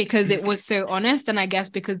worked because it was so honest, and I guess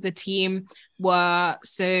because the team were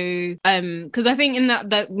so because I think in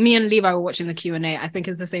that me and Levi were watching the Q&A. I think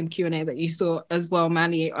it's the same Q&A that you saw as well,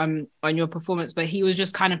 Manny, on your performance, but he was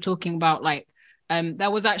just kind of talking about like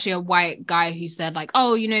there was actually a white guy who said like,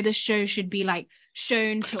 oh, you know, this show should be like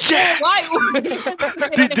shown to white women. Did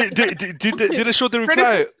they show the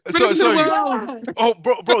reply? Sorry. Oh,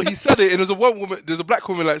 bro, he said it, and there's a black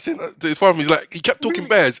woman like saying to his father, he's like, he kept talking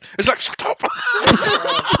bears. It's like, shut up. That's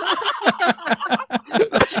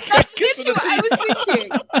literally what I was thinking.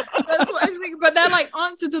 That's what I was thinking. But their like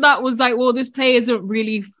answer to that was like, well, this play isn't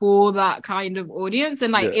really for that kind of audience,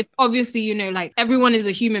 and like, if obviously, you know, like everyone is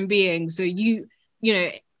a human being, so you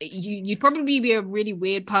know, you'd probably be a really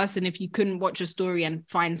weird person if you couldn't watch a story and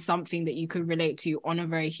find something that you could relate to on a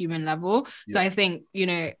very human level. So I think, you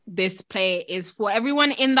know, this play is for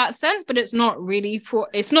everyone in that sense, but it's not really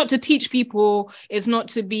it's not to teach people. It's not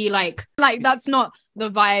to be like that's not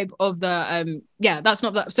the vibe of the that's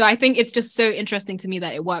not that. So I think it's just so interesting to me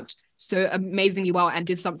that it worked so amazingly well and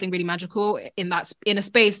did something really magical in a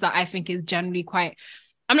space that I think is generally quite,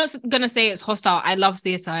 I'm not going to say it's hostile. I love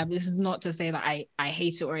theatre. This is not to say that I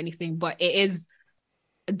hate it or anything, but it is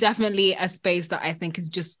definitely a space that I think is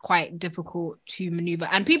just quite difficult to maneuver.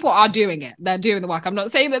 And people are doing it. They're doing the work. I'm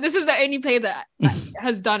not saying that this is the only play that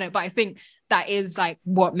has done it, but I think that is like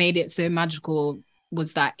what made it so magical,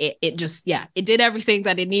 was that it just, it did everything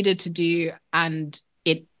that it needed to do. And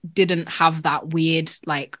it didn't have that weird,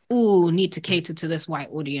 like, oh, need to cater to this white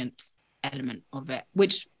audience element of it,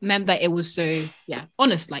 which meant that it was so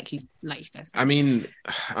honest, like you guys. I mean,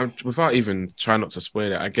 without even trying not to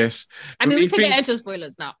spoil it, I guess. I mean, we can get into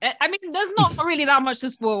spoilers now. I mean, there's not really that much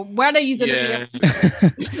to spoil. Where are you gonna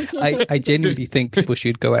be? I genuinely think people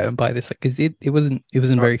should go out and buy this, because it wasn't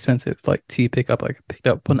very expensive. Like to pick up, I picked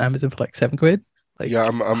up on Amazon for like £7. Like,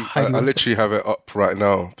 I literally have it up right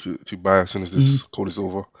now to buy as soon as this call is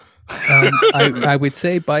over. I would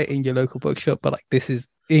say buy it in your local bookshop, but like this is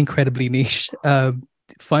incredibly niche.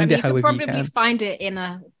 Find it however you can. You probably find it in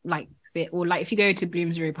a like if you go to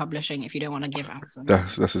Bloomsbury Publishing, if you don't want to give Amazon.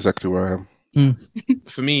 That's exactly where I am.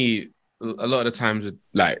 For me, a lot of the times,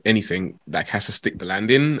 like anything, like has to stick the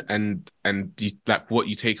landing, and you, like what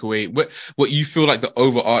you take away, what you feel like the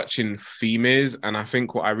overarching theme is. And I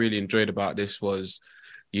think what I really enjoyed about this was,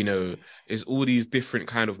 you know, is all these different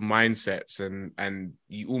kind of mindsets, and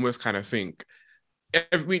you almost kind of think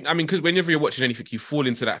because whenever you're watching anything, you fall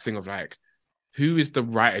into that thing of like, who is the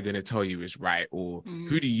writer going to tell you is right, or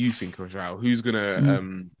who do you think is right, or who's gonna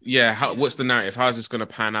what's the narrative, how is this gonna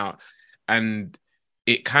pan out? And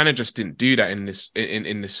it kind of just didn't do that in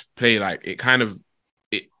this play. Like it kind of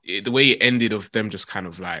the way it ended of them just kind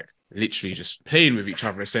of like literally just playing with each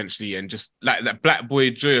other essentially, and just like that black boy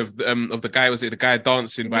joy of the guy, was it the guy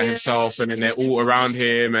dancing by himself, and then they're all around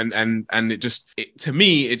him, and it to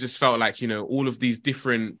me it just felt like, you know, all of these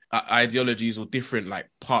different ideologies or different like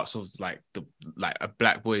parts of like a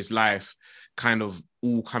black boy's life kind of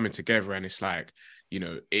all coming together. And it's like, you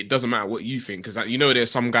know, it doesn't matter what you think, because, you know, there's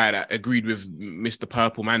some guy that agreed with Mr.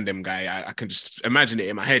 Purple Man, them guy. I can just imagine it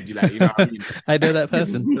in my head. Like, you know what I mean? I know that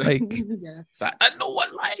person. Like, like, I know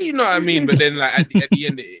what, like, you know what I mean? But then, like, at the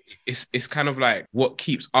end, it's kind of like what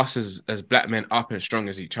keeps us as black men up and strong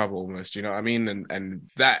as each other, almost. You know what I mean? And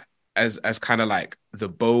that as kind of like the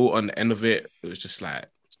bow on the end of it, it was just like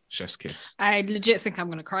chef's kiss. I legit think I'm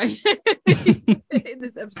gonna cry in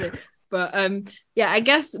this episode. But I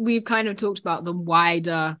guess we've kind of talked about the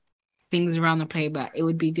wider things around the play, but it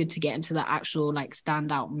would be good to get into the actual like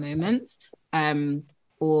standout moments,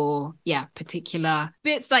 or particular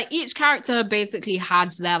bits. Like each character basically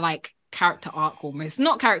had their like character arc, almost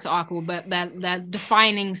not character arc, but their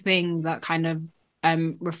defining thing that kind of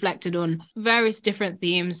reflected on various different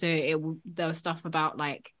themes. So there was stuff about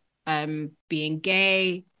like being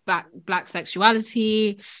gay, black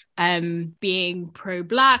sexuality, being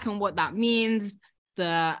pro-black and what that means,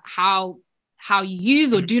 how you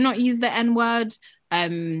use or do not use the N-word,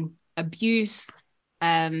 abuse,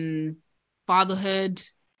 fatherhood,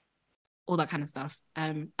 all that kind of stuff.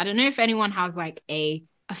 I don't know if anyone has like a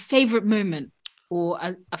favorite moment or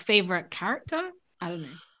a favorite character. I don't know.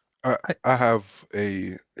 I have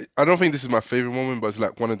I don't think this is my favorite moment, but it's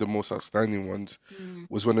like one of the most outstanding ones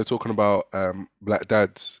was when they're talking about black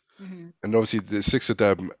dads. And obviously there's 6 of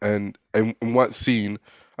them, and in one scene,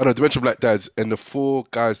 I know they mentioned black dads, and the 4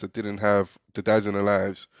 guys that didn't have the dads in their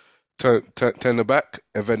lives turn their back,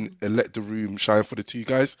 and then let the room shine for the 2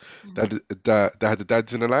 guys that had the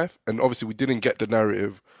dads in their life. And obviously we didn't get the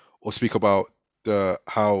narrative or speak about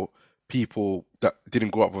how people that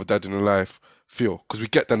didn't grow up with a dad in their life feel, because we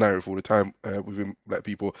get the narrative all the time within black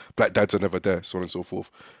people. Black dads are never there, so on and so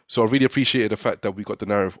forth. So I really appreciated the fact that we got the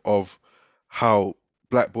narrative of how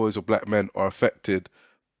black boys or black men are affected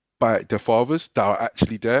by their fathers that are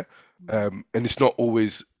actually there. And it's not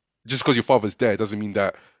always just because your father's there doesn't mean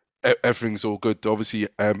that everything's all good, obviously.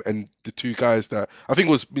 And the 2 guys that I think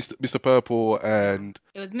it was Mr. Purple and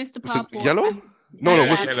it was Mr. Purple. Yellow? And, no,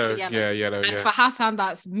 Yellow. Yellow. And for Hassan,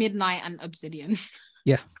 that's Midnight and Obsidian.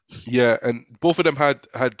 Yeah, and both of them had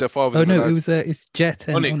their fathers. Oh no, it was it's Jet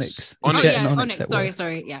and Onyx. Jet and Onyx.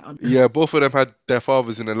 Sorry. Yeah, both of them had their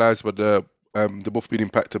fathers in their lives, but they're both been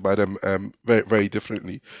impacted by them very, very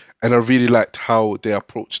differently. And I really liked how they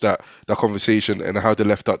approached that conversation, and how they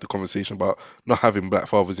left out the conversation about not having black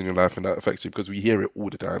fathers in your life, and that affects you, because we hear it all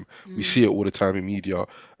the time. We see it all the time in media.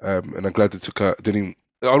 And I'm glad they didn't,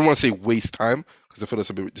 I don't want to say waste time, because I feel that's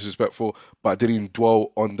a bit disrespectful, but they didn't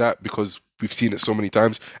dwell on that, because we've seen it so many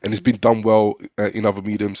times, and it's been done well in other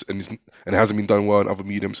mediums, and it hasn't been done well in other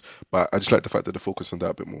mediums. But I just like the fact that they focus on that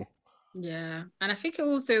a bit more. Yeah, and I think it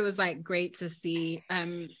also was like great to see,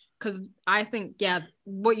 because I think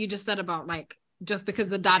what you just said about like just because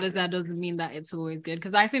the dad is there doesn't mean that it's always good,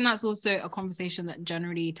 because I think that's also a conversation that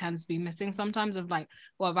generally tends to be missing sometimes, of like,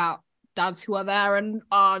 what about dads who are there and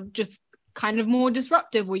are just kind of more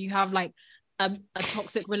disruptive, where you have like a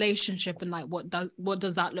toxic relationship, and like what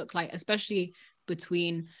does that look like, especially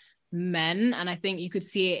between men. And I think you could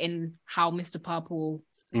see it in how Mr. Purple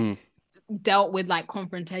dealt with like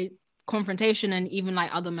confrontation and even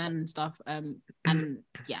like other men and stuff. I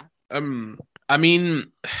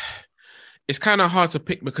mean, it's kind of hard to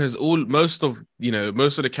pick, because most of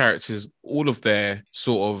the characters, all of their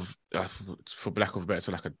sort of for lack of a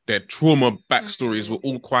better, like their trauma backstories were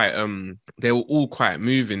all quite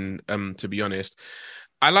moving, to be honest.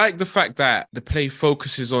 I like the fact that the play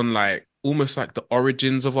focuses on like almost like the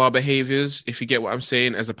origins of our behaviors, if you get what I'm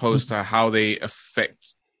saying, as opposed to how they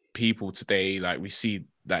affect people today. Like we see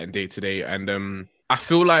that in day to day. And I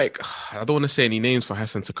feel like I don't want to say any names for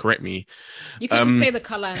Hassan to correct me. You can say the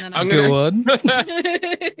color, and then I'm Go on.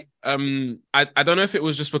 I don't know if it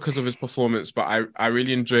was just because of his performance, but I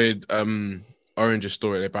really enjoyed Orange's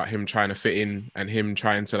story about him trying to fit in, and him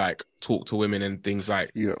trying to like talk to women and things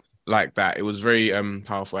like that. It was very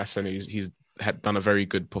powerful. Hassan, he's had done a very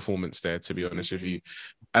good performance there, to be honest with you.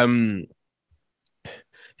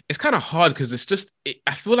 It's kind of hard, because it's just,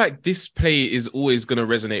 I feel like this play is always going to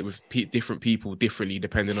resonate with different people differently,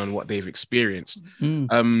 depending on what they've experienced.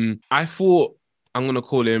 I thought I'm gonna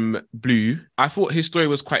call him Blue. I thought his story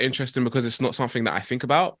was quite interesting because it's not something that I think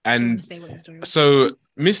about. And so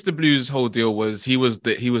Mr. Blue's whole deal was he was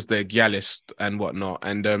the Gyalist and whatnot.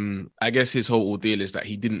 And I guess his whole ordeal is that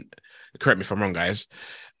he didn't, correct me if I'm wrong, guys.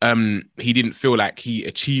 He didn't feel like he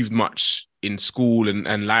achieved much in school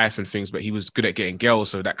and life and things, but he was good at getting girls.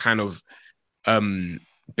 So that kind of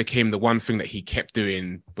became the one thing that he kept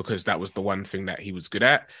doing because that was the one thing that he was good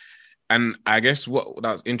at. And I guess what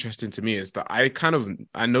that was interesting to me is that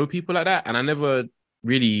I know people like that, and I never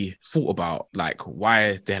really thought about like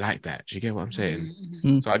why they're like that. Do you get what I'm saying?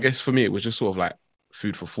 Mm-hmm. So I guess for me, it was just sort of like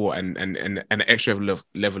food for thought and an extra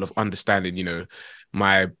level of understanding. You know,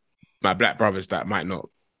 my black brothers that might not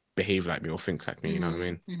behave like me or think like me. You know what I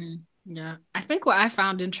mean? Mm-hmm. Yeah, I think what I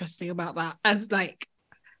found interesting about that as like,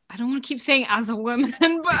 I don't want to keep saying as a woman,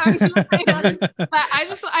 but I'm just saying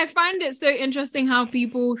I find it so interesting how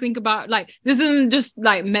people think about, like, this isn't just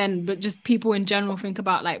like men, but just people in general think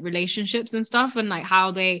about like relationships and stuff, and like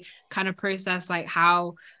how they kind of process like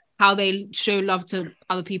how they show love to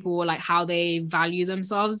other people, or like how they value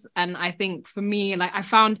themselves. And I think for me, like, I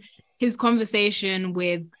found his conversation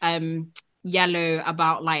with Yellow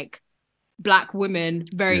about like Black women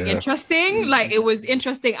very interesting. Like, it was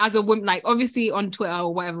interesting as a woman. Like, obviously on Twitter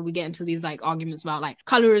or whatever, we get into these like arguments about like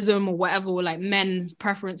colorism or whatever, or like men's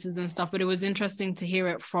preferences and stuff, but it was interesting to hear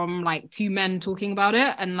it from like two men talking about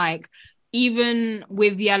it. And like, even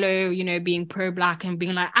with Yellow, you know, being pro-Black and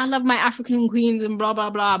being like, I love my African queens and blah blah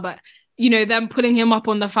blah, but you know, them putting him up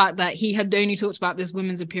on the fact that he had only talked about this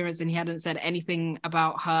woman's appearance and he hadn't said anything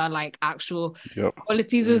about her like actual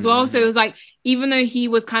qualities as well. So it was like, even though he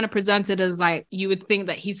was kind of presented as like, you would think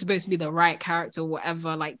that he's supposed to be the right character or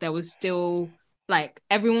whatever, like there was still like,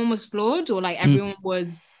 everyone was flawed, or like everyone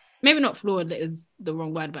was, maybe not flawed is the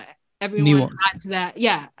wrong word, but everyone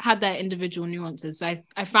had their individual nuances. So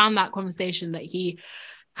I found that conversation that he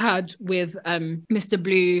had with Mr.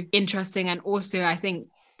 Blue interesting. And also I think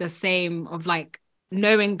the same of like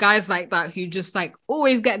knowing guys like that who just like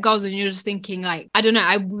always get girls, and you're just thinking like, I don't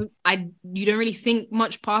know, you don't really think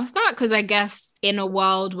much past that, because I guess in a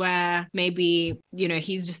world where maybe, you know,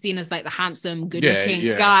 he's just seen as like the handsome good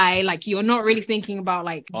looking guy, like you're not really thinking about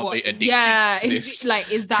like like, is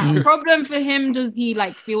that a problem for him? Does he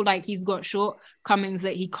like feel like he's got shortcomings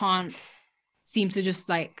that he can't seem to just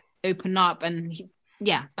like open up? And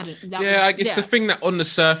I guess the thing that on the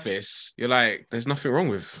surface you're like, there's nothing wrong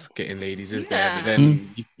with getting ladies, is there? But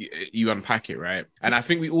then you unpack it, right? And I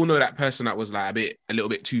think we all know that person that was like a little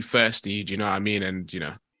bit too thirsty. Do you know what I mean? And you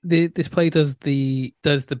know, this play does the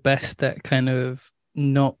best at kind of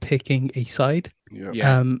not picking a side.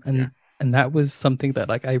 And that was something that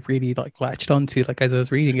like I really like latched onto, like as I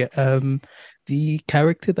was reading it. The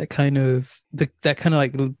character that kind of like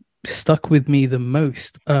stuck with me the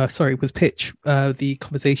most was Pitch. The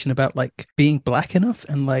conversation about like being Black enough,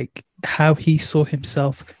 and like how he saw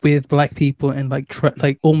himself with Black people, and like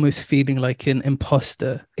like almost feeling like an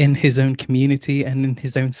imposter in his own community and in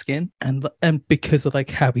his own skin, and because of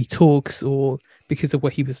like how he talks, or because of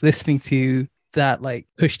what he was listening to, that like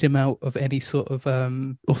pushed him out of any sort of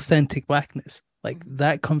authentic Blackness. Like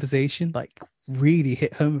that conversation like really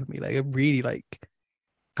hit home with me. Like it really like,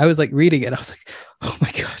 I was like reading it and I was like, oh my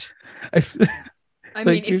God. I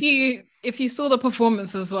mean, if you saw the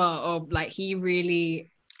performance as well, of like he really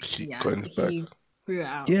he threw it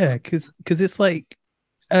out. Yeah, because it's like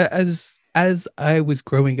as I was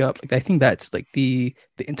growing up, like I think that's like the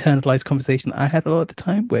internalized conversation that I had a lot of the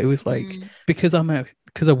time, where it was like, because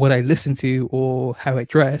of what I listen to or how I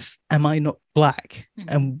dress, am I not Black?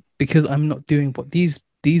 And because I'm not doing what these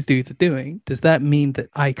dudes are doing, does that mean that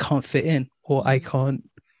I can't fit in, or I can't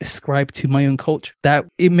ascribe to my own culture? That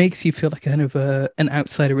it makes you feel like kind of an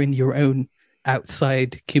outsider in your own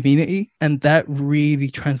outside community. And that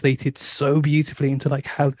really translated so beautifully into like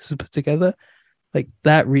how this was put together. Like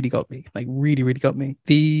that really got me, like really, really got me.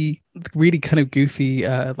 The really kind of goofy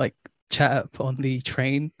like chat up on the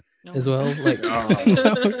train as well. Like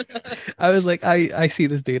I was like, I see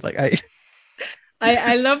this dude, like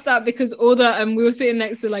I love that, because all the we were sitting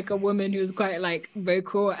next to like a woman who was quite like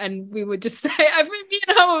vocal, and we would just say, I mean, me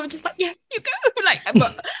and her were just like, yes, you go, like,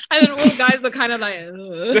 but and then all the guys were kind of like, it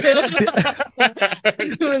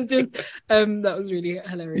was just that was really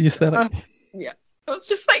hilarious. Just like, yeah, it was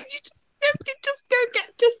just like, you just go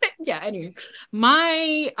anyway,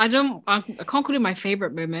 I can't call it my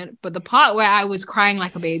favorite moment, but the part where I was crying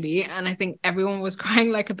like a baby, and I think everyone was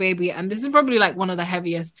crying like a baby, and this is probably like one of the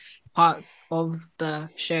heaviest parts of the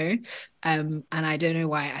show, and I don't know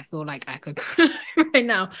why I feel like I could cry right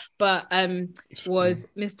now, but was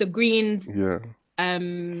Mr. Green's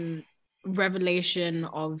revelation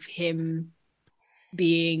of him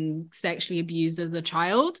being sexually abused as a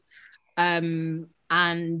child. And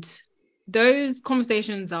those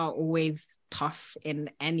conversations are always tough in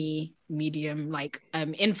any medium. Like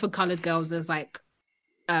in For Colored Girls, there's like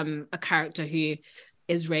a character who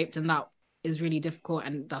is raped, and that is really difficult.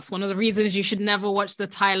 And that's one of the reasons you should never watch the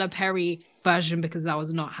Tyler Perry version, because that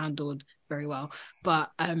was not handled very well.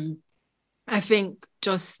 But I think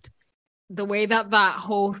just the way that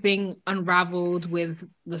whole thing unraveled with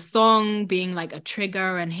the song being like a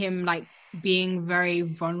trigger and him like being very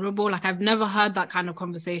vulnerable, like I've never heard that kind of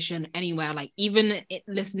conversation anywhere. Like even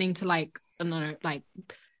listening to like, I don't know, like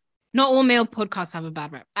not all male podcasts have a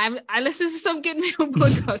bad rep. I listen to some good male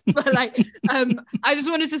podcasts, but like I just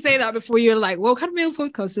wanted to say that before you're like, what kind of male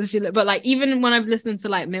podcasts is she? But like even when I've listened to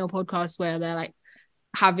like male podcasts where they're like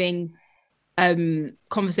having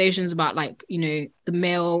conversations about like, you know, the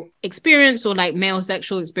male experience or like male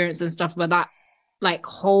sexual experience and stuff, but that like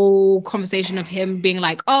whole conversation of him being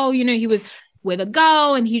like, oh, you know, he was with a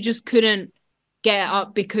girl and he just couldn't get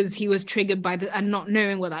up because he was triggered by the, and not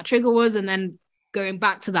knowing what that trigger was, and then going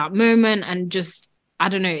back to that moment, and just I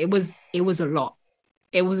don't know, it was a lot.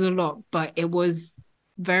 It was a lot, but it was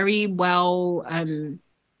very well I don't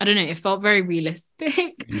know, it felt very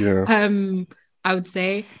realistic. Yeah. I would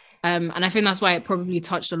say. And I think that's why it probably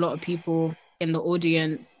touched a lot of people in the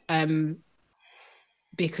audience.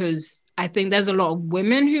 Because I think there's a lot of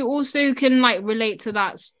women who also can like relate to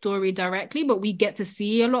that story directly, but we get to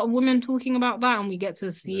see a lot of women talking about that, and we get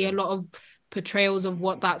to see a lot of portrayals of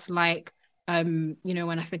what that's like. You know,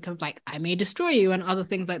 when I think of like I May Destroy You and other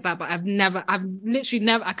things like that, but I've literally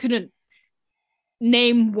never, I couldn't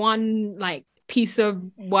name one like piece of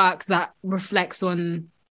work that reflects on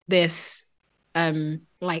this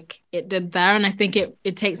like it did there. And I think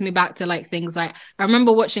it takes me back to like things like I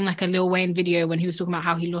remember watching like a Lil Wayne video when he was talking about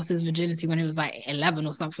how he lost his virginity when he was like 11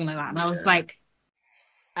 or something like that, and I was like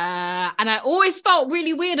and I always felt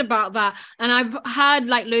really weird about that. And I've heard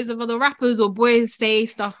like loads of other rappers or boys say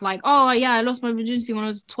stuff like, oh yeah, I lost my virginity when I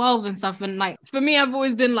was 12 and stuff, and like for me I've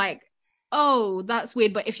always been like, oh, that's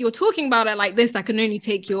weird. But if you're talking about it like this, I can only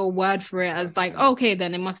take your word for it as like, okay,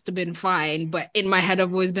 then it must have been fine. But in my head,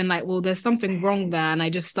 I've always been like, well, there's something wrong there. And I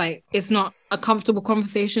just like, it's not a comfortable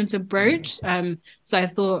conversation to broach. So I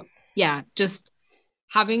thought, yeah, just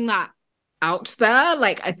having that out there,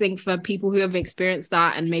 like I think for people who have experienced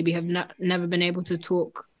that and maybe have never been able to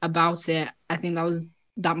talk about it, I think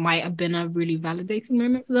that might have been a really validating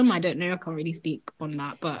moment for them. I don't know, I can't really speak on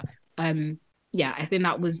that, but yeah, I think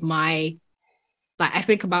that was my, like, I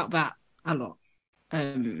think about that a lot.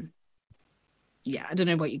 Yeah, I don't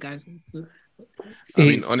know about you guys. I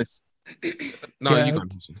mean, honest. No, Yeah. you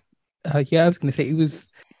can't. Yeah, I was going to say it was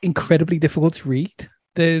incredibly difficult to read.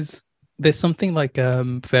 There's something like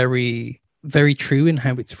very, very true in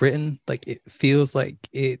how it's written. Like it feels like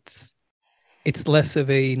it's less of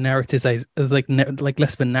a narrative as like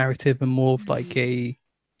less of a narrative and more of like a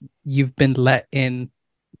you've been let in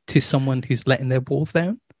to someone who's letting their walls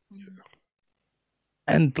down.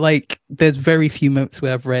 And like there's very few moments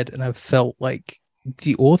where I've read and I've felt like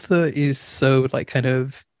the author is so like kind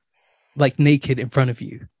of like naked in front of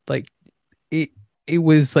you. Like it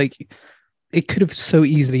was like it could have so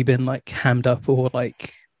easily been like hammed up or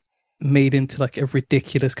like made into like a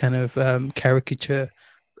ridiculous kind of caricature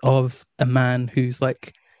of a man who's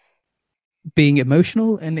like being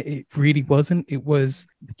emotional, and it really wasn't. It was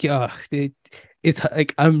it's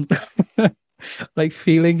like I'm like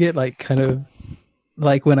feeling it like kind of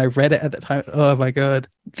like when I read it at the time. Oh my god,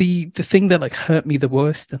 the thing that like hurt me the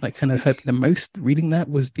worst and like kind of hurt me the most reading that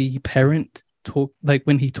was the parent talk, like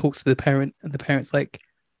when he talks to the parent and the parent's like,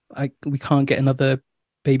 we can't get another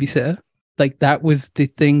babysitter. Like that was the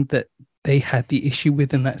thing that they had the issue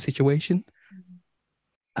with in that situation.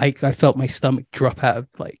 I felt my stomach drop out of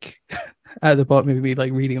like at the bottom of me,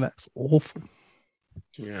 like reading that's awful.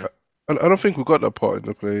 Yeah, I don't think we got that part in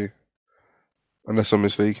the play, unless I'm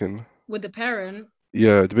mistaken. With the parent.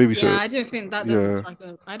 Yeah, the babysitter. Yeah, I don't think that doesn't strike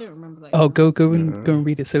a, I don't remember that. Oh, go and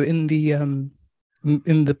read it. So in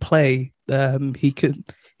the play,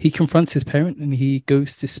 he confronts his parent and he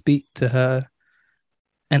goes to speak to her,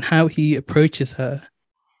 and how he approaches her,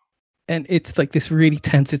 and it's like this really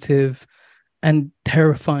tentative and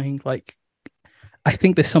terrifying. Like, I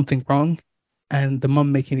think there's something wrong, and the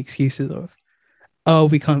mum making excuses of, oh,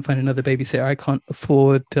 we can't find another babysitter. I can't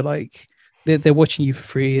afford to like. They're watching you for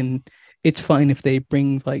free, and it's fine if they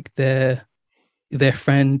bring like their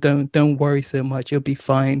friend. Don't worry so much. You'll be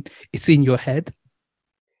fine. It's in your head.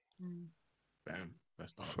 Damn,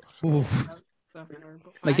 that's not. Oof.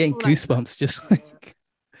 Like getting goosebumps just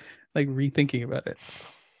like rethinking about it.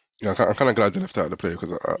 Yeah, I'm kind of glad they left out the play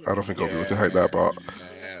because I don't think I'll be able to hack that. But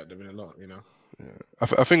yeah, there've been a lot, you know. yeah.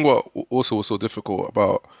 I think what also was so difficult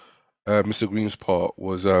about Mr. Green's part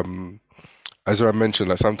was as I mentioned,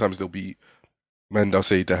 like sometimes there'll be men they'll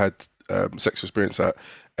say they had sex experience at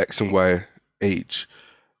X and Y age,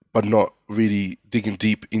 but not really digging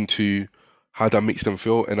deep into how that makes them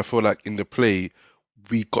feel. And I feel like in the play,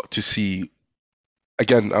 we got to see,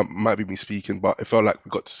 again, might be me speaking, but it felt like we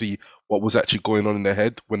got to see what was actually going on in their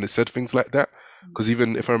head when they said things like that. Because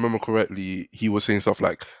even if I remember correctly, he was saying stuff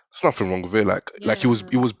like, "There's nothing wrong with it." Like he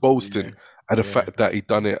was boasting at the fact that he'd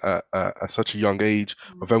done it at such a young age.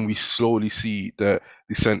 But then we slowly see the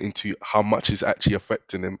descent into how much is actually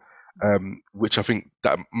affecting him, which I think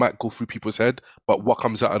that might go through people's head, but what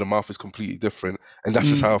comes out of the mouth is completely different. And that's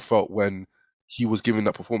just how I felt when he was giving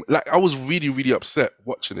that performance. Like I was really, really upset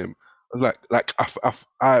watching him. I was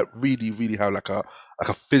I really, really have like a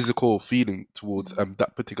physical feeling towards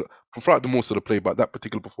that particular throughout the most of the play, but that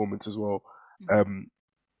particular performance as well. Um,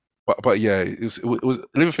 but yeah, it was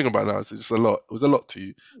living thing about now. It's just a lot. It was a lot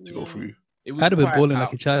to go through. It was I'd have been quite balling out,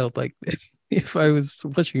 like a child, like if I was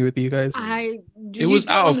watching it with you guys. it was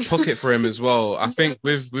out of pocket for him as well. I think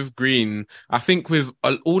with Green, I think with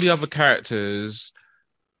all the other characters,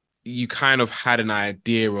 you kind of had an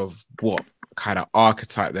idea of what kind of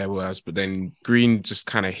archetype there was, but then Green just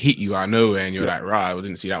kind of hit you out of nowhere, and you're like, right, I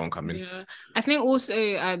didn't see that one coming. Yeah, I think also,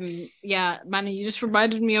 Manny, you just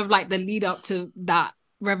reminded me of like the lead up to that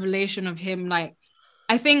revelation of him. Like,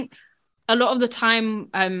 I think a lot of the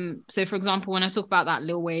time, so for example, when I talk about that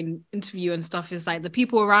Lil Wayne interview and stuff, is like the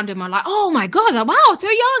people around him are like, oh my God, wow, so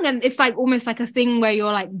young. And it's like almost like a thing where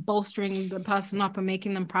you're like bolstering the person up and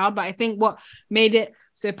making them proud. But I think what made it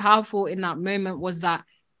so powerful in that moment was that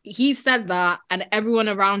he said that and everyone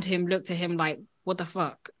around him looked at him like, what the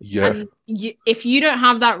fuck? Yeah. And if you don't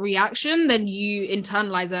have that reaction, then you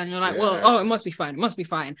internalize it and you're like, well, oh, it must be fine. It must be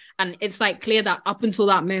fine. And it's like clear that up until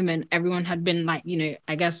that moment, everyone had been like,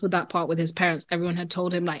 I guess with that part with his parents, everyone had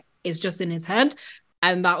told him like, it's just in his head.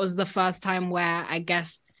 And that was the first time where I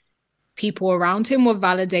guess people around him were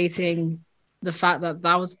validating the fact that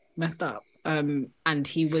that was messed up. And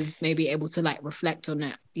he was maybe able to like reflect on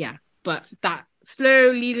it. Yeah. But that slow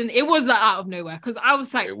leading, it was out of nowhere because I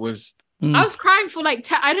was like, I was crying for like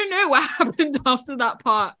I don't know what happened after that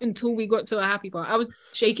part until we got to a happy part. I was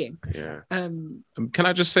shaking. Yeah. Can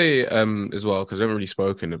I just say as well, because I haven't really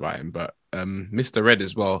spoken about him, but Mr. Red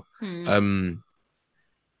as well.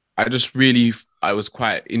 I was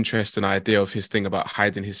quite interested in the idea of his thing about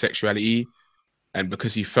hiding his sexuality, and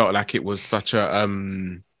because he felt like it was such a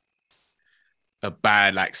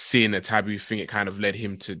bad like sin, a taboo thing, it kind of led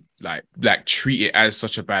him to like treat it as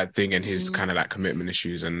such a bad thing, and his kind of like commitment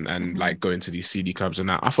issues and like going to these CD clubs and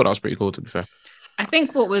that. I thought that was pretty cool, to be fair. I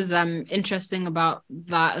think what was interesting about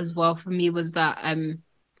that as well for me was that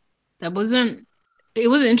it wasn't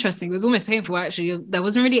interesting, it was almost painful actually. There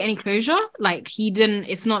wasn't really any closure. Like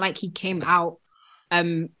it's not like he came out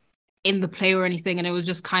in the play or anything, and it was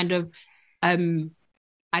just kind of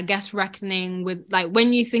I guess reckoning with like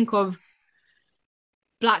when you think of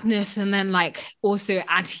Blackness and then like also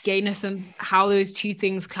anti-gayness and how those two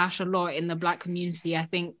things clash a lot in the Black community. I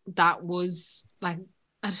think that was like,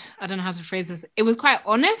 I don't know how to phrase this. It was quite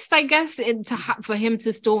honest, I guess, for him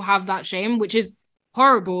to still have that shame, which is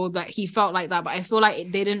horrible that he felt like that. But I feel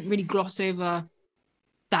like they didn't really gloss over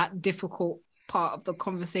that difficult part of the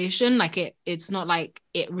conversation. Like it's not like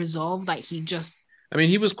it resolved. Like he just, I mean,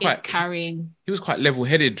 he was quite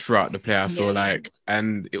level-headed throughout the play, I feel like,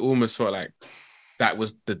 and it almost felt like that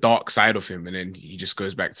was the dark side of him, and then he just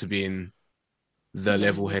goes back to being the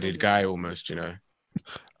level-headed guy almost,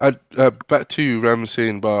 Back to Ram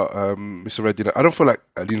saying about Mr. Red, I don't feel like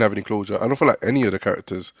I didn't have any closure. I don't feel like any of the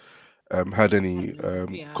characters had any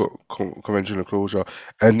conventional closure.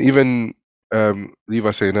 And even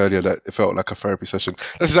Levi saying earlier that it felt like a therapy session.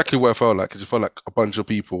 That's exactly what it felt like. It just felt like a bunch of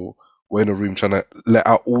people were in a room trying to let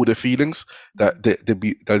out all the feelings that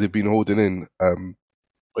they've been holding in.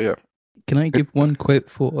 But yeah. Can I give one quote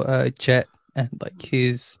for Jet and like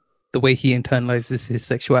the way he internalizes his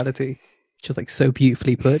sexuality, which is like so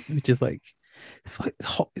beautifully put, which is like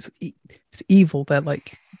it's evil that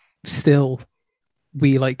like still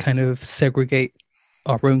we like kind of segregate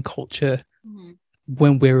our own culture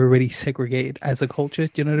when we're already segregated as a culture.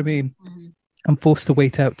 Do you know what I mean? I'm forced to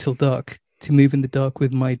wait out till dark, to move in the dark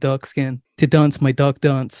with my dark skin, to dance my dark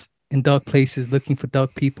dance in dark places, looking for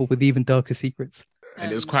dark people with even darker secrets. And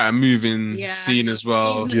it was quite a moving scene as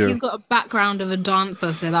well. He's got a background of a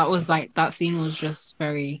dancer, so that was like, that scene was just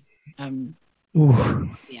very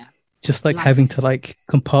just like having to like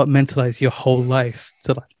compartmentalize your whole life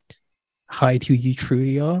to like hide who you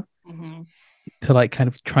truly are. to like kind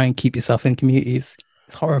of try and keep yourself in communities.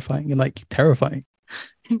 It's horrifying and like terrifying.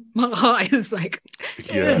 My heart is like,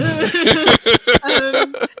 Yeah. let's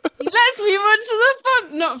move on to the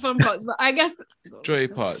not fun parts, but I guess Joy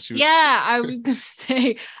parts. Yeah, I was gonna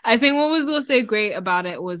say, I think what was also great about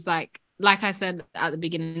it was like I said at the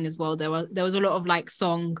beginning as well, there was a lot of like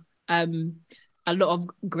song, a lot of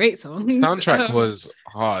great songs. The soundtrack was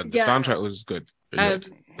hard. The soundtrack was good. And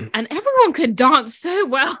everyone could dance so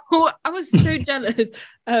well. I was so jealous.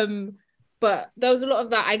 But there was a lot of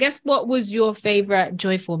that. I guess, what was your favorite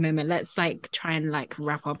joyful moment? Let's like try and like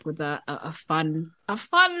wrap up with a fun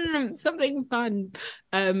something fun.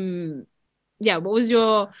 Yeah, what was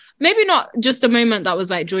your, maybe not just a moment that was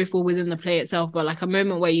like joyful within the play itself, but like a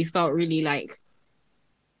moment where you felt really like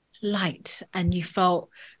light, and you felt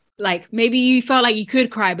like maybe you felt like you could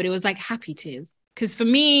cry, but it was like happy tears. Because for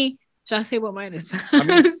me, should I say what mine is? I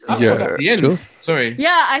mean, at the end. Sure. Sorry.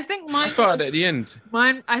 Yeah, I think mine. I felt at the end.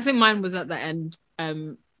 I think mine was at the end,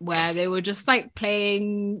 where they were just like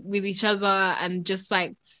playing with each other and just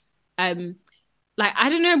like I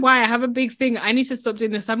don't know why I have a big thing. I need to stop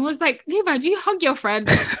doing this. I'm always like, Levi, do you hug your friend?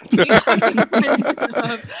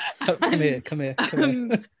 Come here.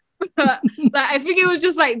 But like, I think it was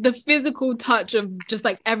just like the physical touch of just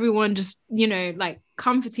like everyone just, you know, like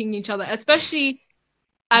comforting each other, especially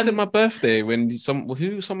at my birthday when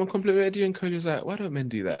someone complimented you and Cody was like, why don't men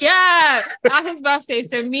do that? Yeah, at his birthday.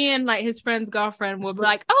 So me and like his friend's girlfriend were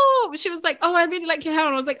like, oh, she was like, oh, I really like your hair.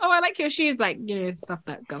 And I was like, oh, I like your shoes. Like, you know, stuff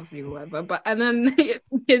that girls do or whatever. But and then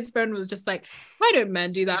his friend was just like, why don't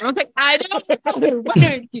men do that? And I was like, I don't know. Why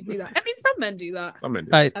don't you do that? I mean, some men do that. Some men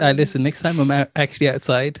do that. I listen, next time I'm actually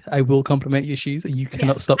outside, I will compliment your shoes and you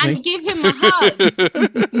cannot stop me. And give him a hug.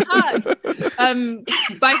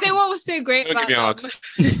 But I think what was so great don't about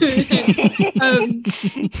give me a hug.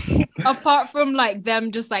 Apart from like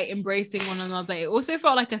them just like embracing one another, it also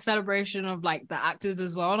felt like a celebration of like the actors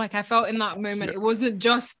as well. Like I felt in that moment, it wasn't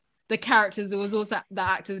just the characters, it was also the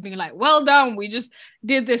actors being like, well done, we just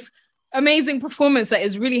did this amazing performance that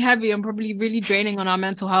is really heavy and probably really draining on our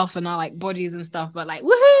mental health and our like bodies and stuff, but like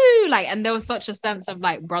woohoo, like, and there was such a sense of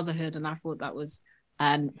like brotherhood, and I thought that was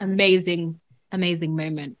an amazing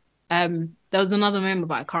moment. There was another moment,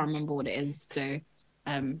 but I can't remember what it is, so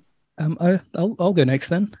I'll go next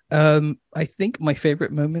then. I think my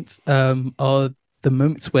favorite moments are the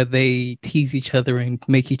moments where they tease each other and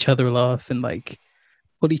make each other laugh and like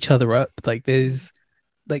pull each other up. Like there's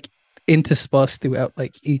like interspersed throughout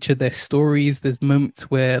like each of their stories, there's moments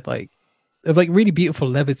where like of like really beautiful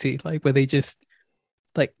levity, like where they just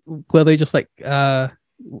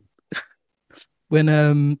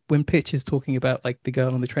when Pitch is talking about like the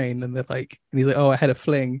girl on the train and they're like, and he's like, oh, I had a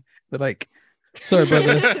fling. They're like, sorry,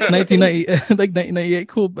 brother, 1990, like 1998,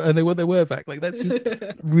 cool, and they want their word back. Like that's just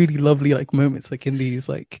really lovely, like moments, like in these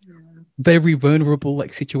like very vulnerable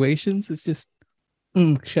like situations. It's just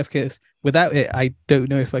chef kiss. Without it, I don't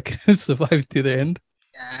know if I could survive to the end.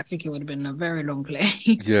 Yeah, I think it would have been a very long play.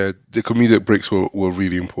 Yeah, the comedic breaks were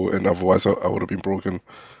really important. Otherwise, I would have been broken.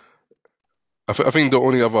 I think the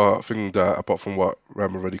only other thing that, apart from what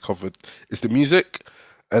Ram already covered, is the music.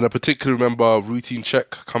 And I particularly remember Routine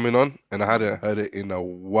Check coming on, and I hadn't heard it in a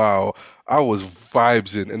while. I was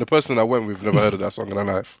vibes in, and the person I went with never heard of that song in her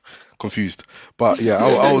life. Confused, but yeah,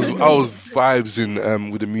 I was vibes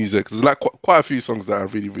in with the music. There's like quite a few songs that I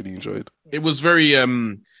really enjoyed. It was very I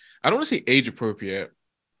don't want to say age appropriate,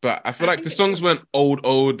 but I feel like the songs weren't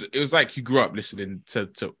old. It was like you grew up listening to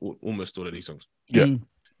almost all of these songs. Yeah.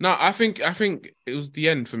 No, I think it was the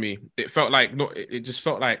end for me. It felt like it just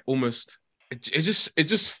felt like almost. It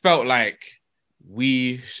just felt like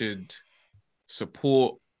we should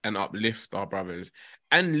support and uplift our brothers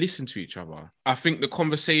and listen to each other. I think the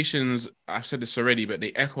conversations, I've said this already, but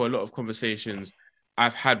they echo a lot of conversations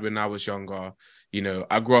I've had when I was younger. You know,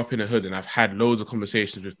 I grew up in a hood and I've had loads of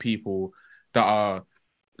conversations with people that are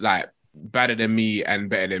like better than me and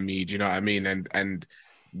better than me. Do you know what I mean? And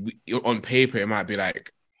on paper, it might be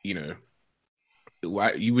like, you know,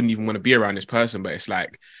 you wouldn't even want to be around this person, but it's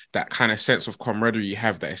like that kind of sense of camaraderie you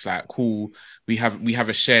have, that it's like, cool, we have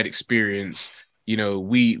a shared experience, you know,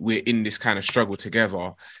 we're in this kind of struggle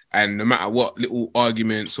together, and no matter what little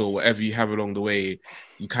arguments or whatever you have along the way,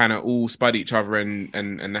 you kind of all spud each other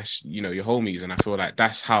and that's, you know, your homies. And I feel like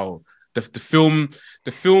that's how the film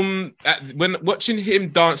when watching him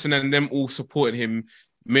dancing and them all supporting him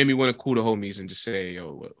made me want to call the homies and just say,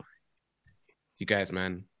 yo, well, you guys,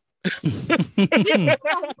 man. No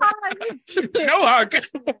hug.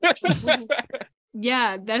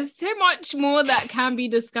 Yeah, there's so much more that can be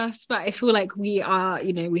discussed, but I feel like we are,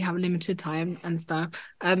 you know, we have limited time and stuff.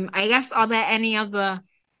 I guess, are there any other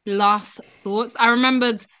last thoughts. I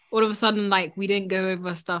remembered all of a sudden, like, we didn't go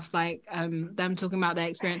over stuff like them talking about their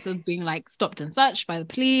experience of being like stopped and searched by the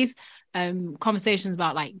police, conversations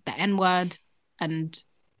about like the N-word and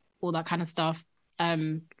all that kind of stuff.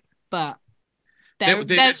 But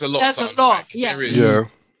there's a lot. There's a lot. Yeah. There is. Yeah.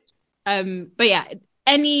 But yeah,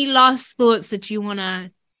 any last thoughts that you want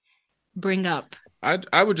to bring up?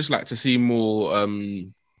 I would just like to see more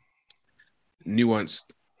nuanced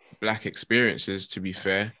Black experiences, to be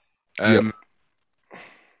fair.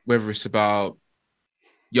 Whether it's about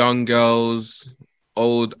young girls,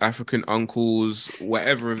 old African uncles,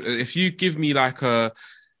 whatever. If you give me like a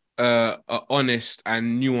honest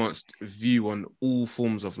and nuanced view on all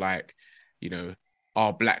forms of like,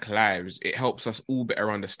 our Black lives, it helps us all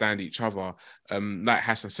better understand each other. Like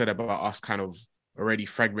Hassan said about us kind of already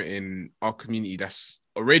fragmenting our community that's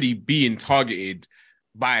already being targeted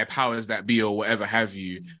by powers that be or whatever have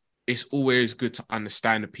you. It's always good to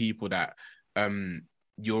understand the people that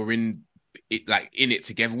you're in it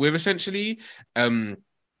together with, essentially. So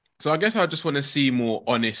I guess I just want to see more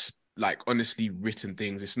honestly written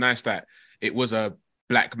things. It's nice that it was a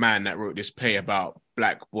Black man that wrote this play about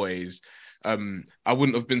Black boys. I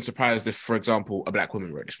wouldn't have been surprised if, for example, a Black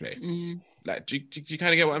woman wrote this play. Like, do you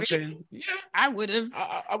kind of get what I'm saying? Yeah, I would have.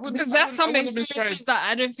 I wouldn't, because that's some experiences that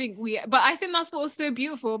I don't think but I think that's what was so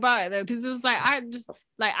beautiful about it, though, because it was like I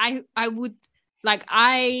would like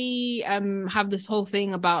I have this whole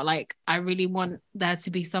thing about like I really want there to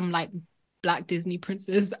be some like Black Disney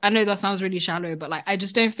princess. I know that sounds really shallow, but like I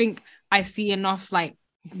just don't think I see enough like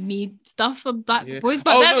me stuff for Black boys.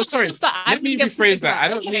 But no, sorry. Let me rephrase that. I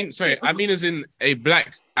don't mean I mean as in a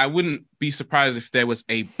Black. I wouldn't be surprised if there was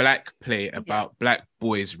a Black play about Black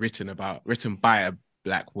boys written by a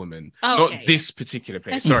Black woman. Not this particular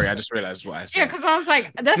play. Sorry, I just realized what I said. Yeah, because I was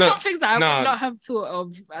like, there's some things that I would not have thought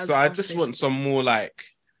of. So I just want some more like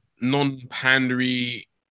non-pandery,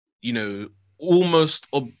 almost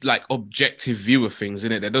objective view of things,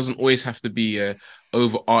 in it. There doesn't always have to be a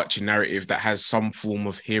overarching narrative that has some form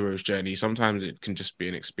of hero's journey. Sometimes it can just be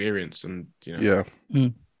an experience, and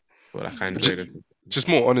well, I kind of enjoyed it. Just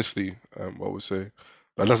more honestly, I would say.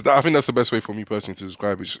 I think that's the best way for me personally to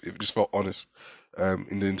describe it. It just felt honest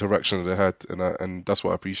in the interaction that they had, and that's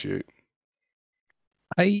what I appreciate.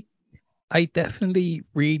 I definitely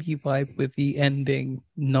really vibe with the ending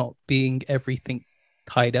not being everything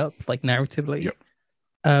tied up like narratively. Yep.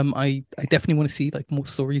 I definitely want to see like more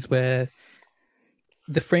stories where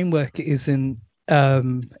the framework isn't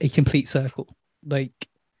a complete circle. Like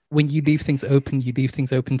when you leave things open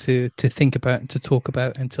to think about and to talk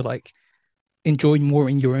about and to like enjoy more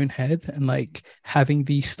in your own head, and like having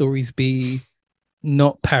these stories be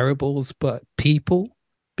not parables but people,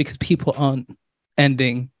 because people aren't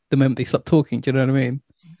ending the moment they stop talking. Do you know what I mean?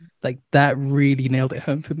 Like that really nailed it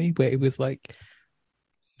home for me, where it was like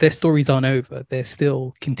their stories aren't over. They're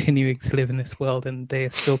still continuing to live in this world, and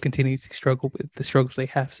they're still continuing to struggle with the struggles they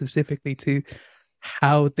have, specifically to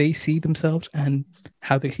how they see themselves and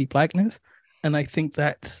how they see Blackness. And I think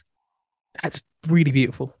that's really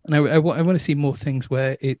beautiful. And I want to see more things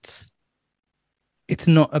where it's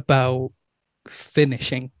not about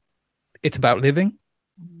finishing, it's about living.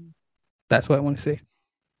 That's what I want to see.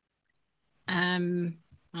 I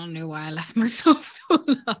don't know why I left myself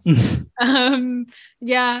to last.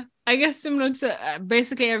 Yeah, I guess similar to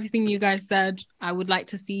basically everything you guys said. I would like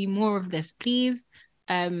to see more of this, please.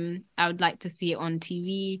 I would like to see it on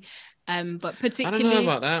TV. But particularly, I don't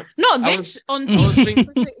know about that. Not this on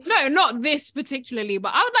TV. No, not this particularly.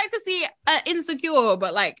 But I would like to see Insecure.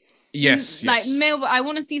 But like, like male. I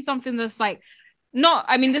want to see something that's like not.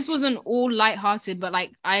 I mean, this wasn't all lighthearted, but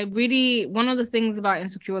like, one of the things about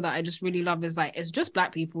Insecure that I just really love is like it's just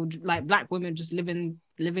Black people, like Black women, just living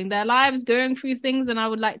their lives, going through things. And I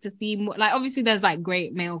would like to see more. Like, obviously, there's like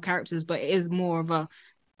great male characters, but it is more of a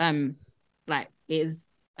like it is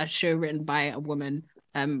a show written by a woman.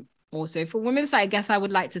 Also for women, so I guess I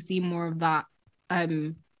would like to see more of that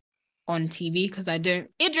on TV, because I don't.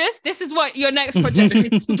 Idris, this is what your next project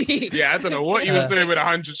needs to be. Yeah, I don't know what you were doing with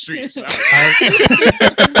 100 Streets. This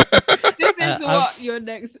is what your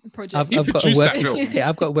next project.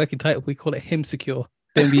 I've got a working title. We call it Him Secure.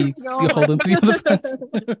 Then we hold on to the other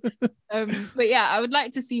fans. But yeah, I would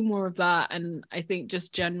like to see more of that, and I think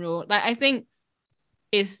just general. Like, I think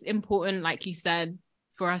it's important, like you said,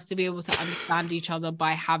 for us to be able to understand each other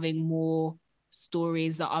by having more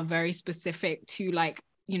stories that are very specific to like,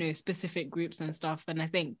 specific groups and stuff. And I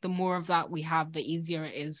think the more of that we have, the easier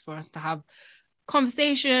it is for us to have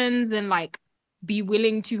conversations and like be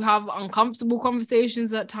willing to have uncomfortable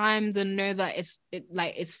conversations at times, and know that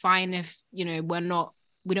it's fine if, we're not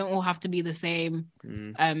we don't all have to be the same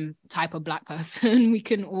Mm. type of Black person. We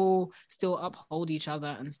can all still uphold each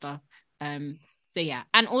other and stuff. So yeah,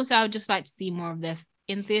 and also I would just like to see more of this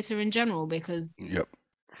in theatre in general, because Yep.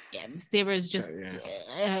 yeah, this theatre is just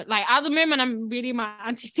Yeah. like at the moment I'm really my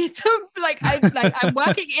anti-theatre. I'm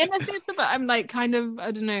working in a theatre, but I'm like kind of,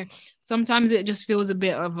 I don't know. Sometimes it just feels a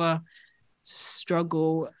bit of a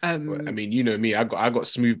struggle. Well, I mean, you know me, I got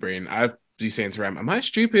smooth brain. I'd be saying to Ram, am I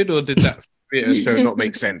stupid or did that theatre show not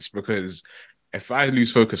make sense? Because if I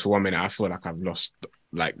lose focus for 1 minute, I feel like I've lost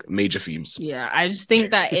like major themes. Yeah, I just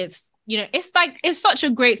think that it's, you know, it's such a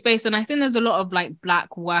great space, and I think there's a lot of like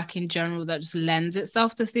Black work in general that just lends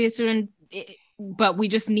itself to theatre, and but we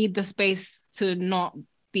just need the space to not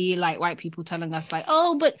be like white people telling us like,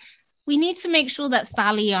 oh, but we need to make sure that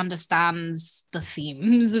Sally understands the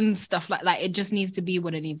themes and stuff like that. It just needs to be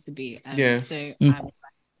what it needs to be. Yeah. So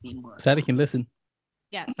Sally can listen.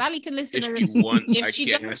 Yeah, Sally can listen. If she wants, if I she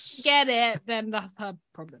guess. doesn't get it, then that's her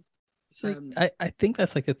problem. So I think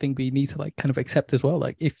that's like a thing we need to like kind of accept as well.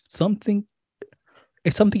 Like if something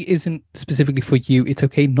isn't specifically for you, it's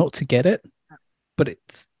okay not to get it, but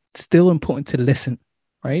it's still important to listen,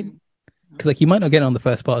 right? Because like you might not get it on the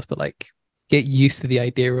first pass, but like get used to the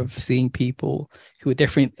idea of seeing people who are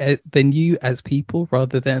different than you as people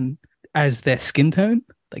rather than as their skin tone.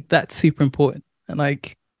 Like that's super important. And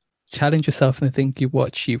like challenge yourself in the things you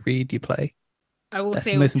watch, you read, you play. I will That's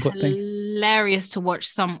say the it most was important thing. hilarious to watch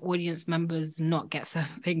some audience members not get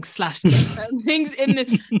certain things / get certain things in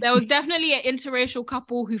this. There was definitely an interracial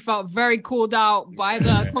couple who felt very called out by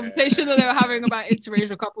the conversation that they were having about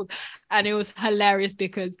interracial couples, and it was hilarious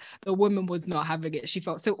because the woman was not having it. She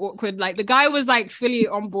felt so awkward. Like the guy was like fully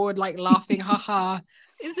on board, like laughing, haha,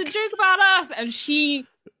 it's a joke about us, and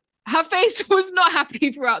her face was not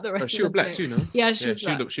happy throughout the rest of She the was black day. too, no? Yeah, she was she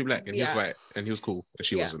black. looked black and he was white and he was cool, but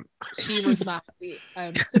she wasn't. She was not happy.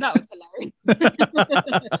 So that was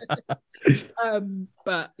hilarious.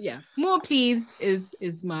 But yeah, more please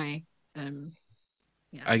is my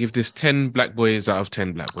I give this 10 black boys out of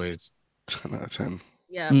 10 black boys. 10 out of 10.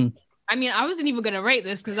 Yeah. I mean, I wasn't even gonna rate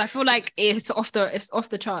this because I feel like it's off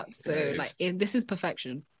the charts. So this is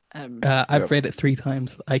perfection. I've read it 3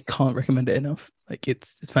 times. I can't recommend it enough. Like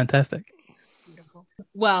it's fantastic. Beautiful.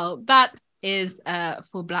 Well, that is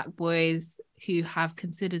for black boys who have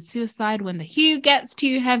considered suicide when the hue gets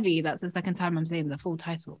too heavy. That's the second time I'm saying the full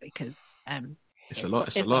title because it's a lot.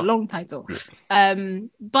 It's a long title.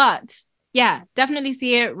 But yeah, definitely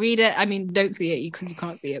see it, read it. I mean, don't see it because you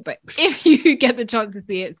can't see it, but if you get the chance to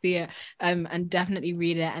see it. And definitely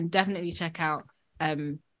read it and definitely check out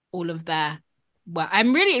all of their. Well,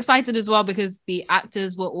 I'm really excited as well because the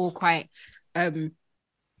actors were all quite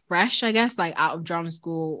fresh, I guess, like out of drama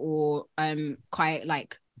school or quite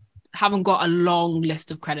like haven't got a long list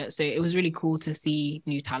of credits. So it was really cool to see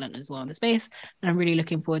new talent as well in the space. And I'm really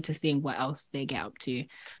looking forward to seeing what else they get up to.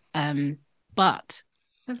 But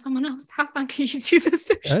there's someone else. Hassan, can you do this?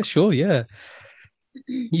 Sure, yeah.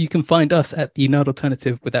 You can find us at the Nerd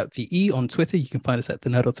Alternative without the E on Twitter. You can find us at the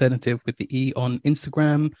Nerd Alternative with the E on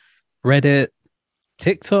Instagram, Reddit,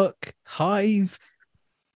 TikTok, Hive,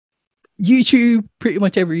 YouTube, pretty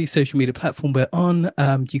much every social media platform we're on.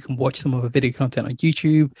 You can watch some of our video content on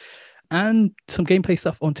YouTube and some gameplay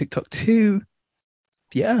stuff on TikTok too.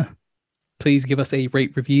 Yeah. Please give us a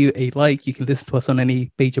rate, review, a like. You can listen to us on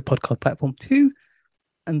any major podcast platform too.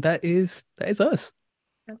 And that is us. That's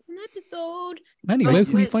an episode. Manny, where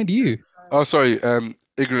can we find you? Oh, sorry.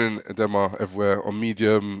 Ignorant Dema everywhere on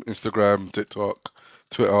Medium, Instagram, TikTok,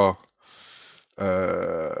 Twitter.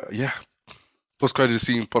 Yeah. Post Credit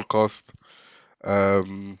Scene podcast. Yeah,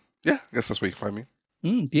 I guess that's where you can find me.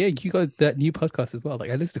 Yeah, you got that new podcast as well. Like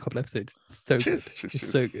I listened to a couple episodes. It's so Cheers, good. cheers, It's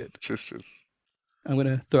cheers. so good. Cheers. I'm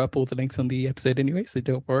gonna throw up all the links on the episode anyway, so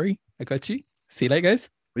don't worry. I got you. See you later, guys.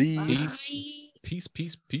 Bye.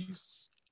 Peace.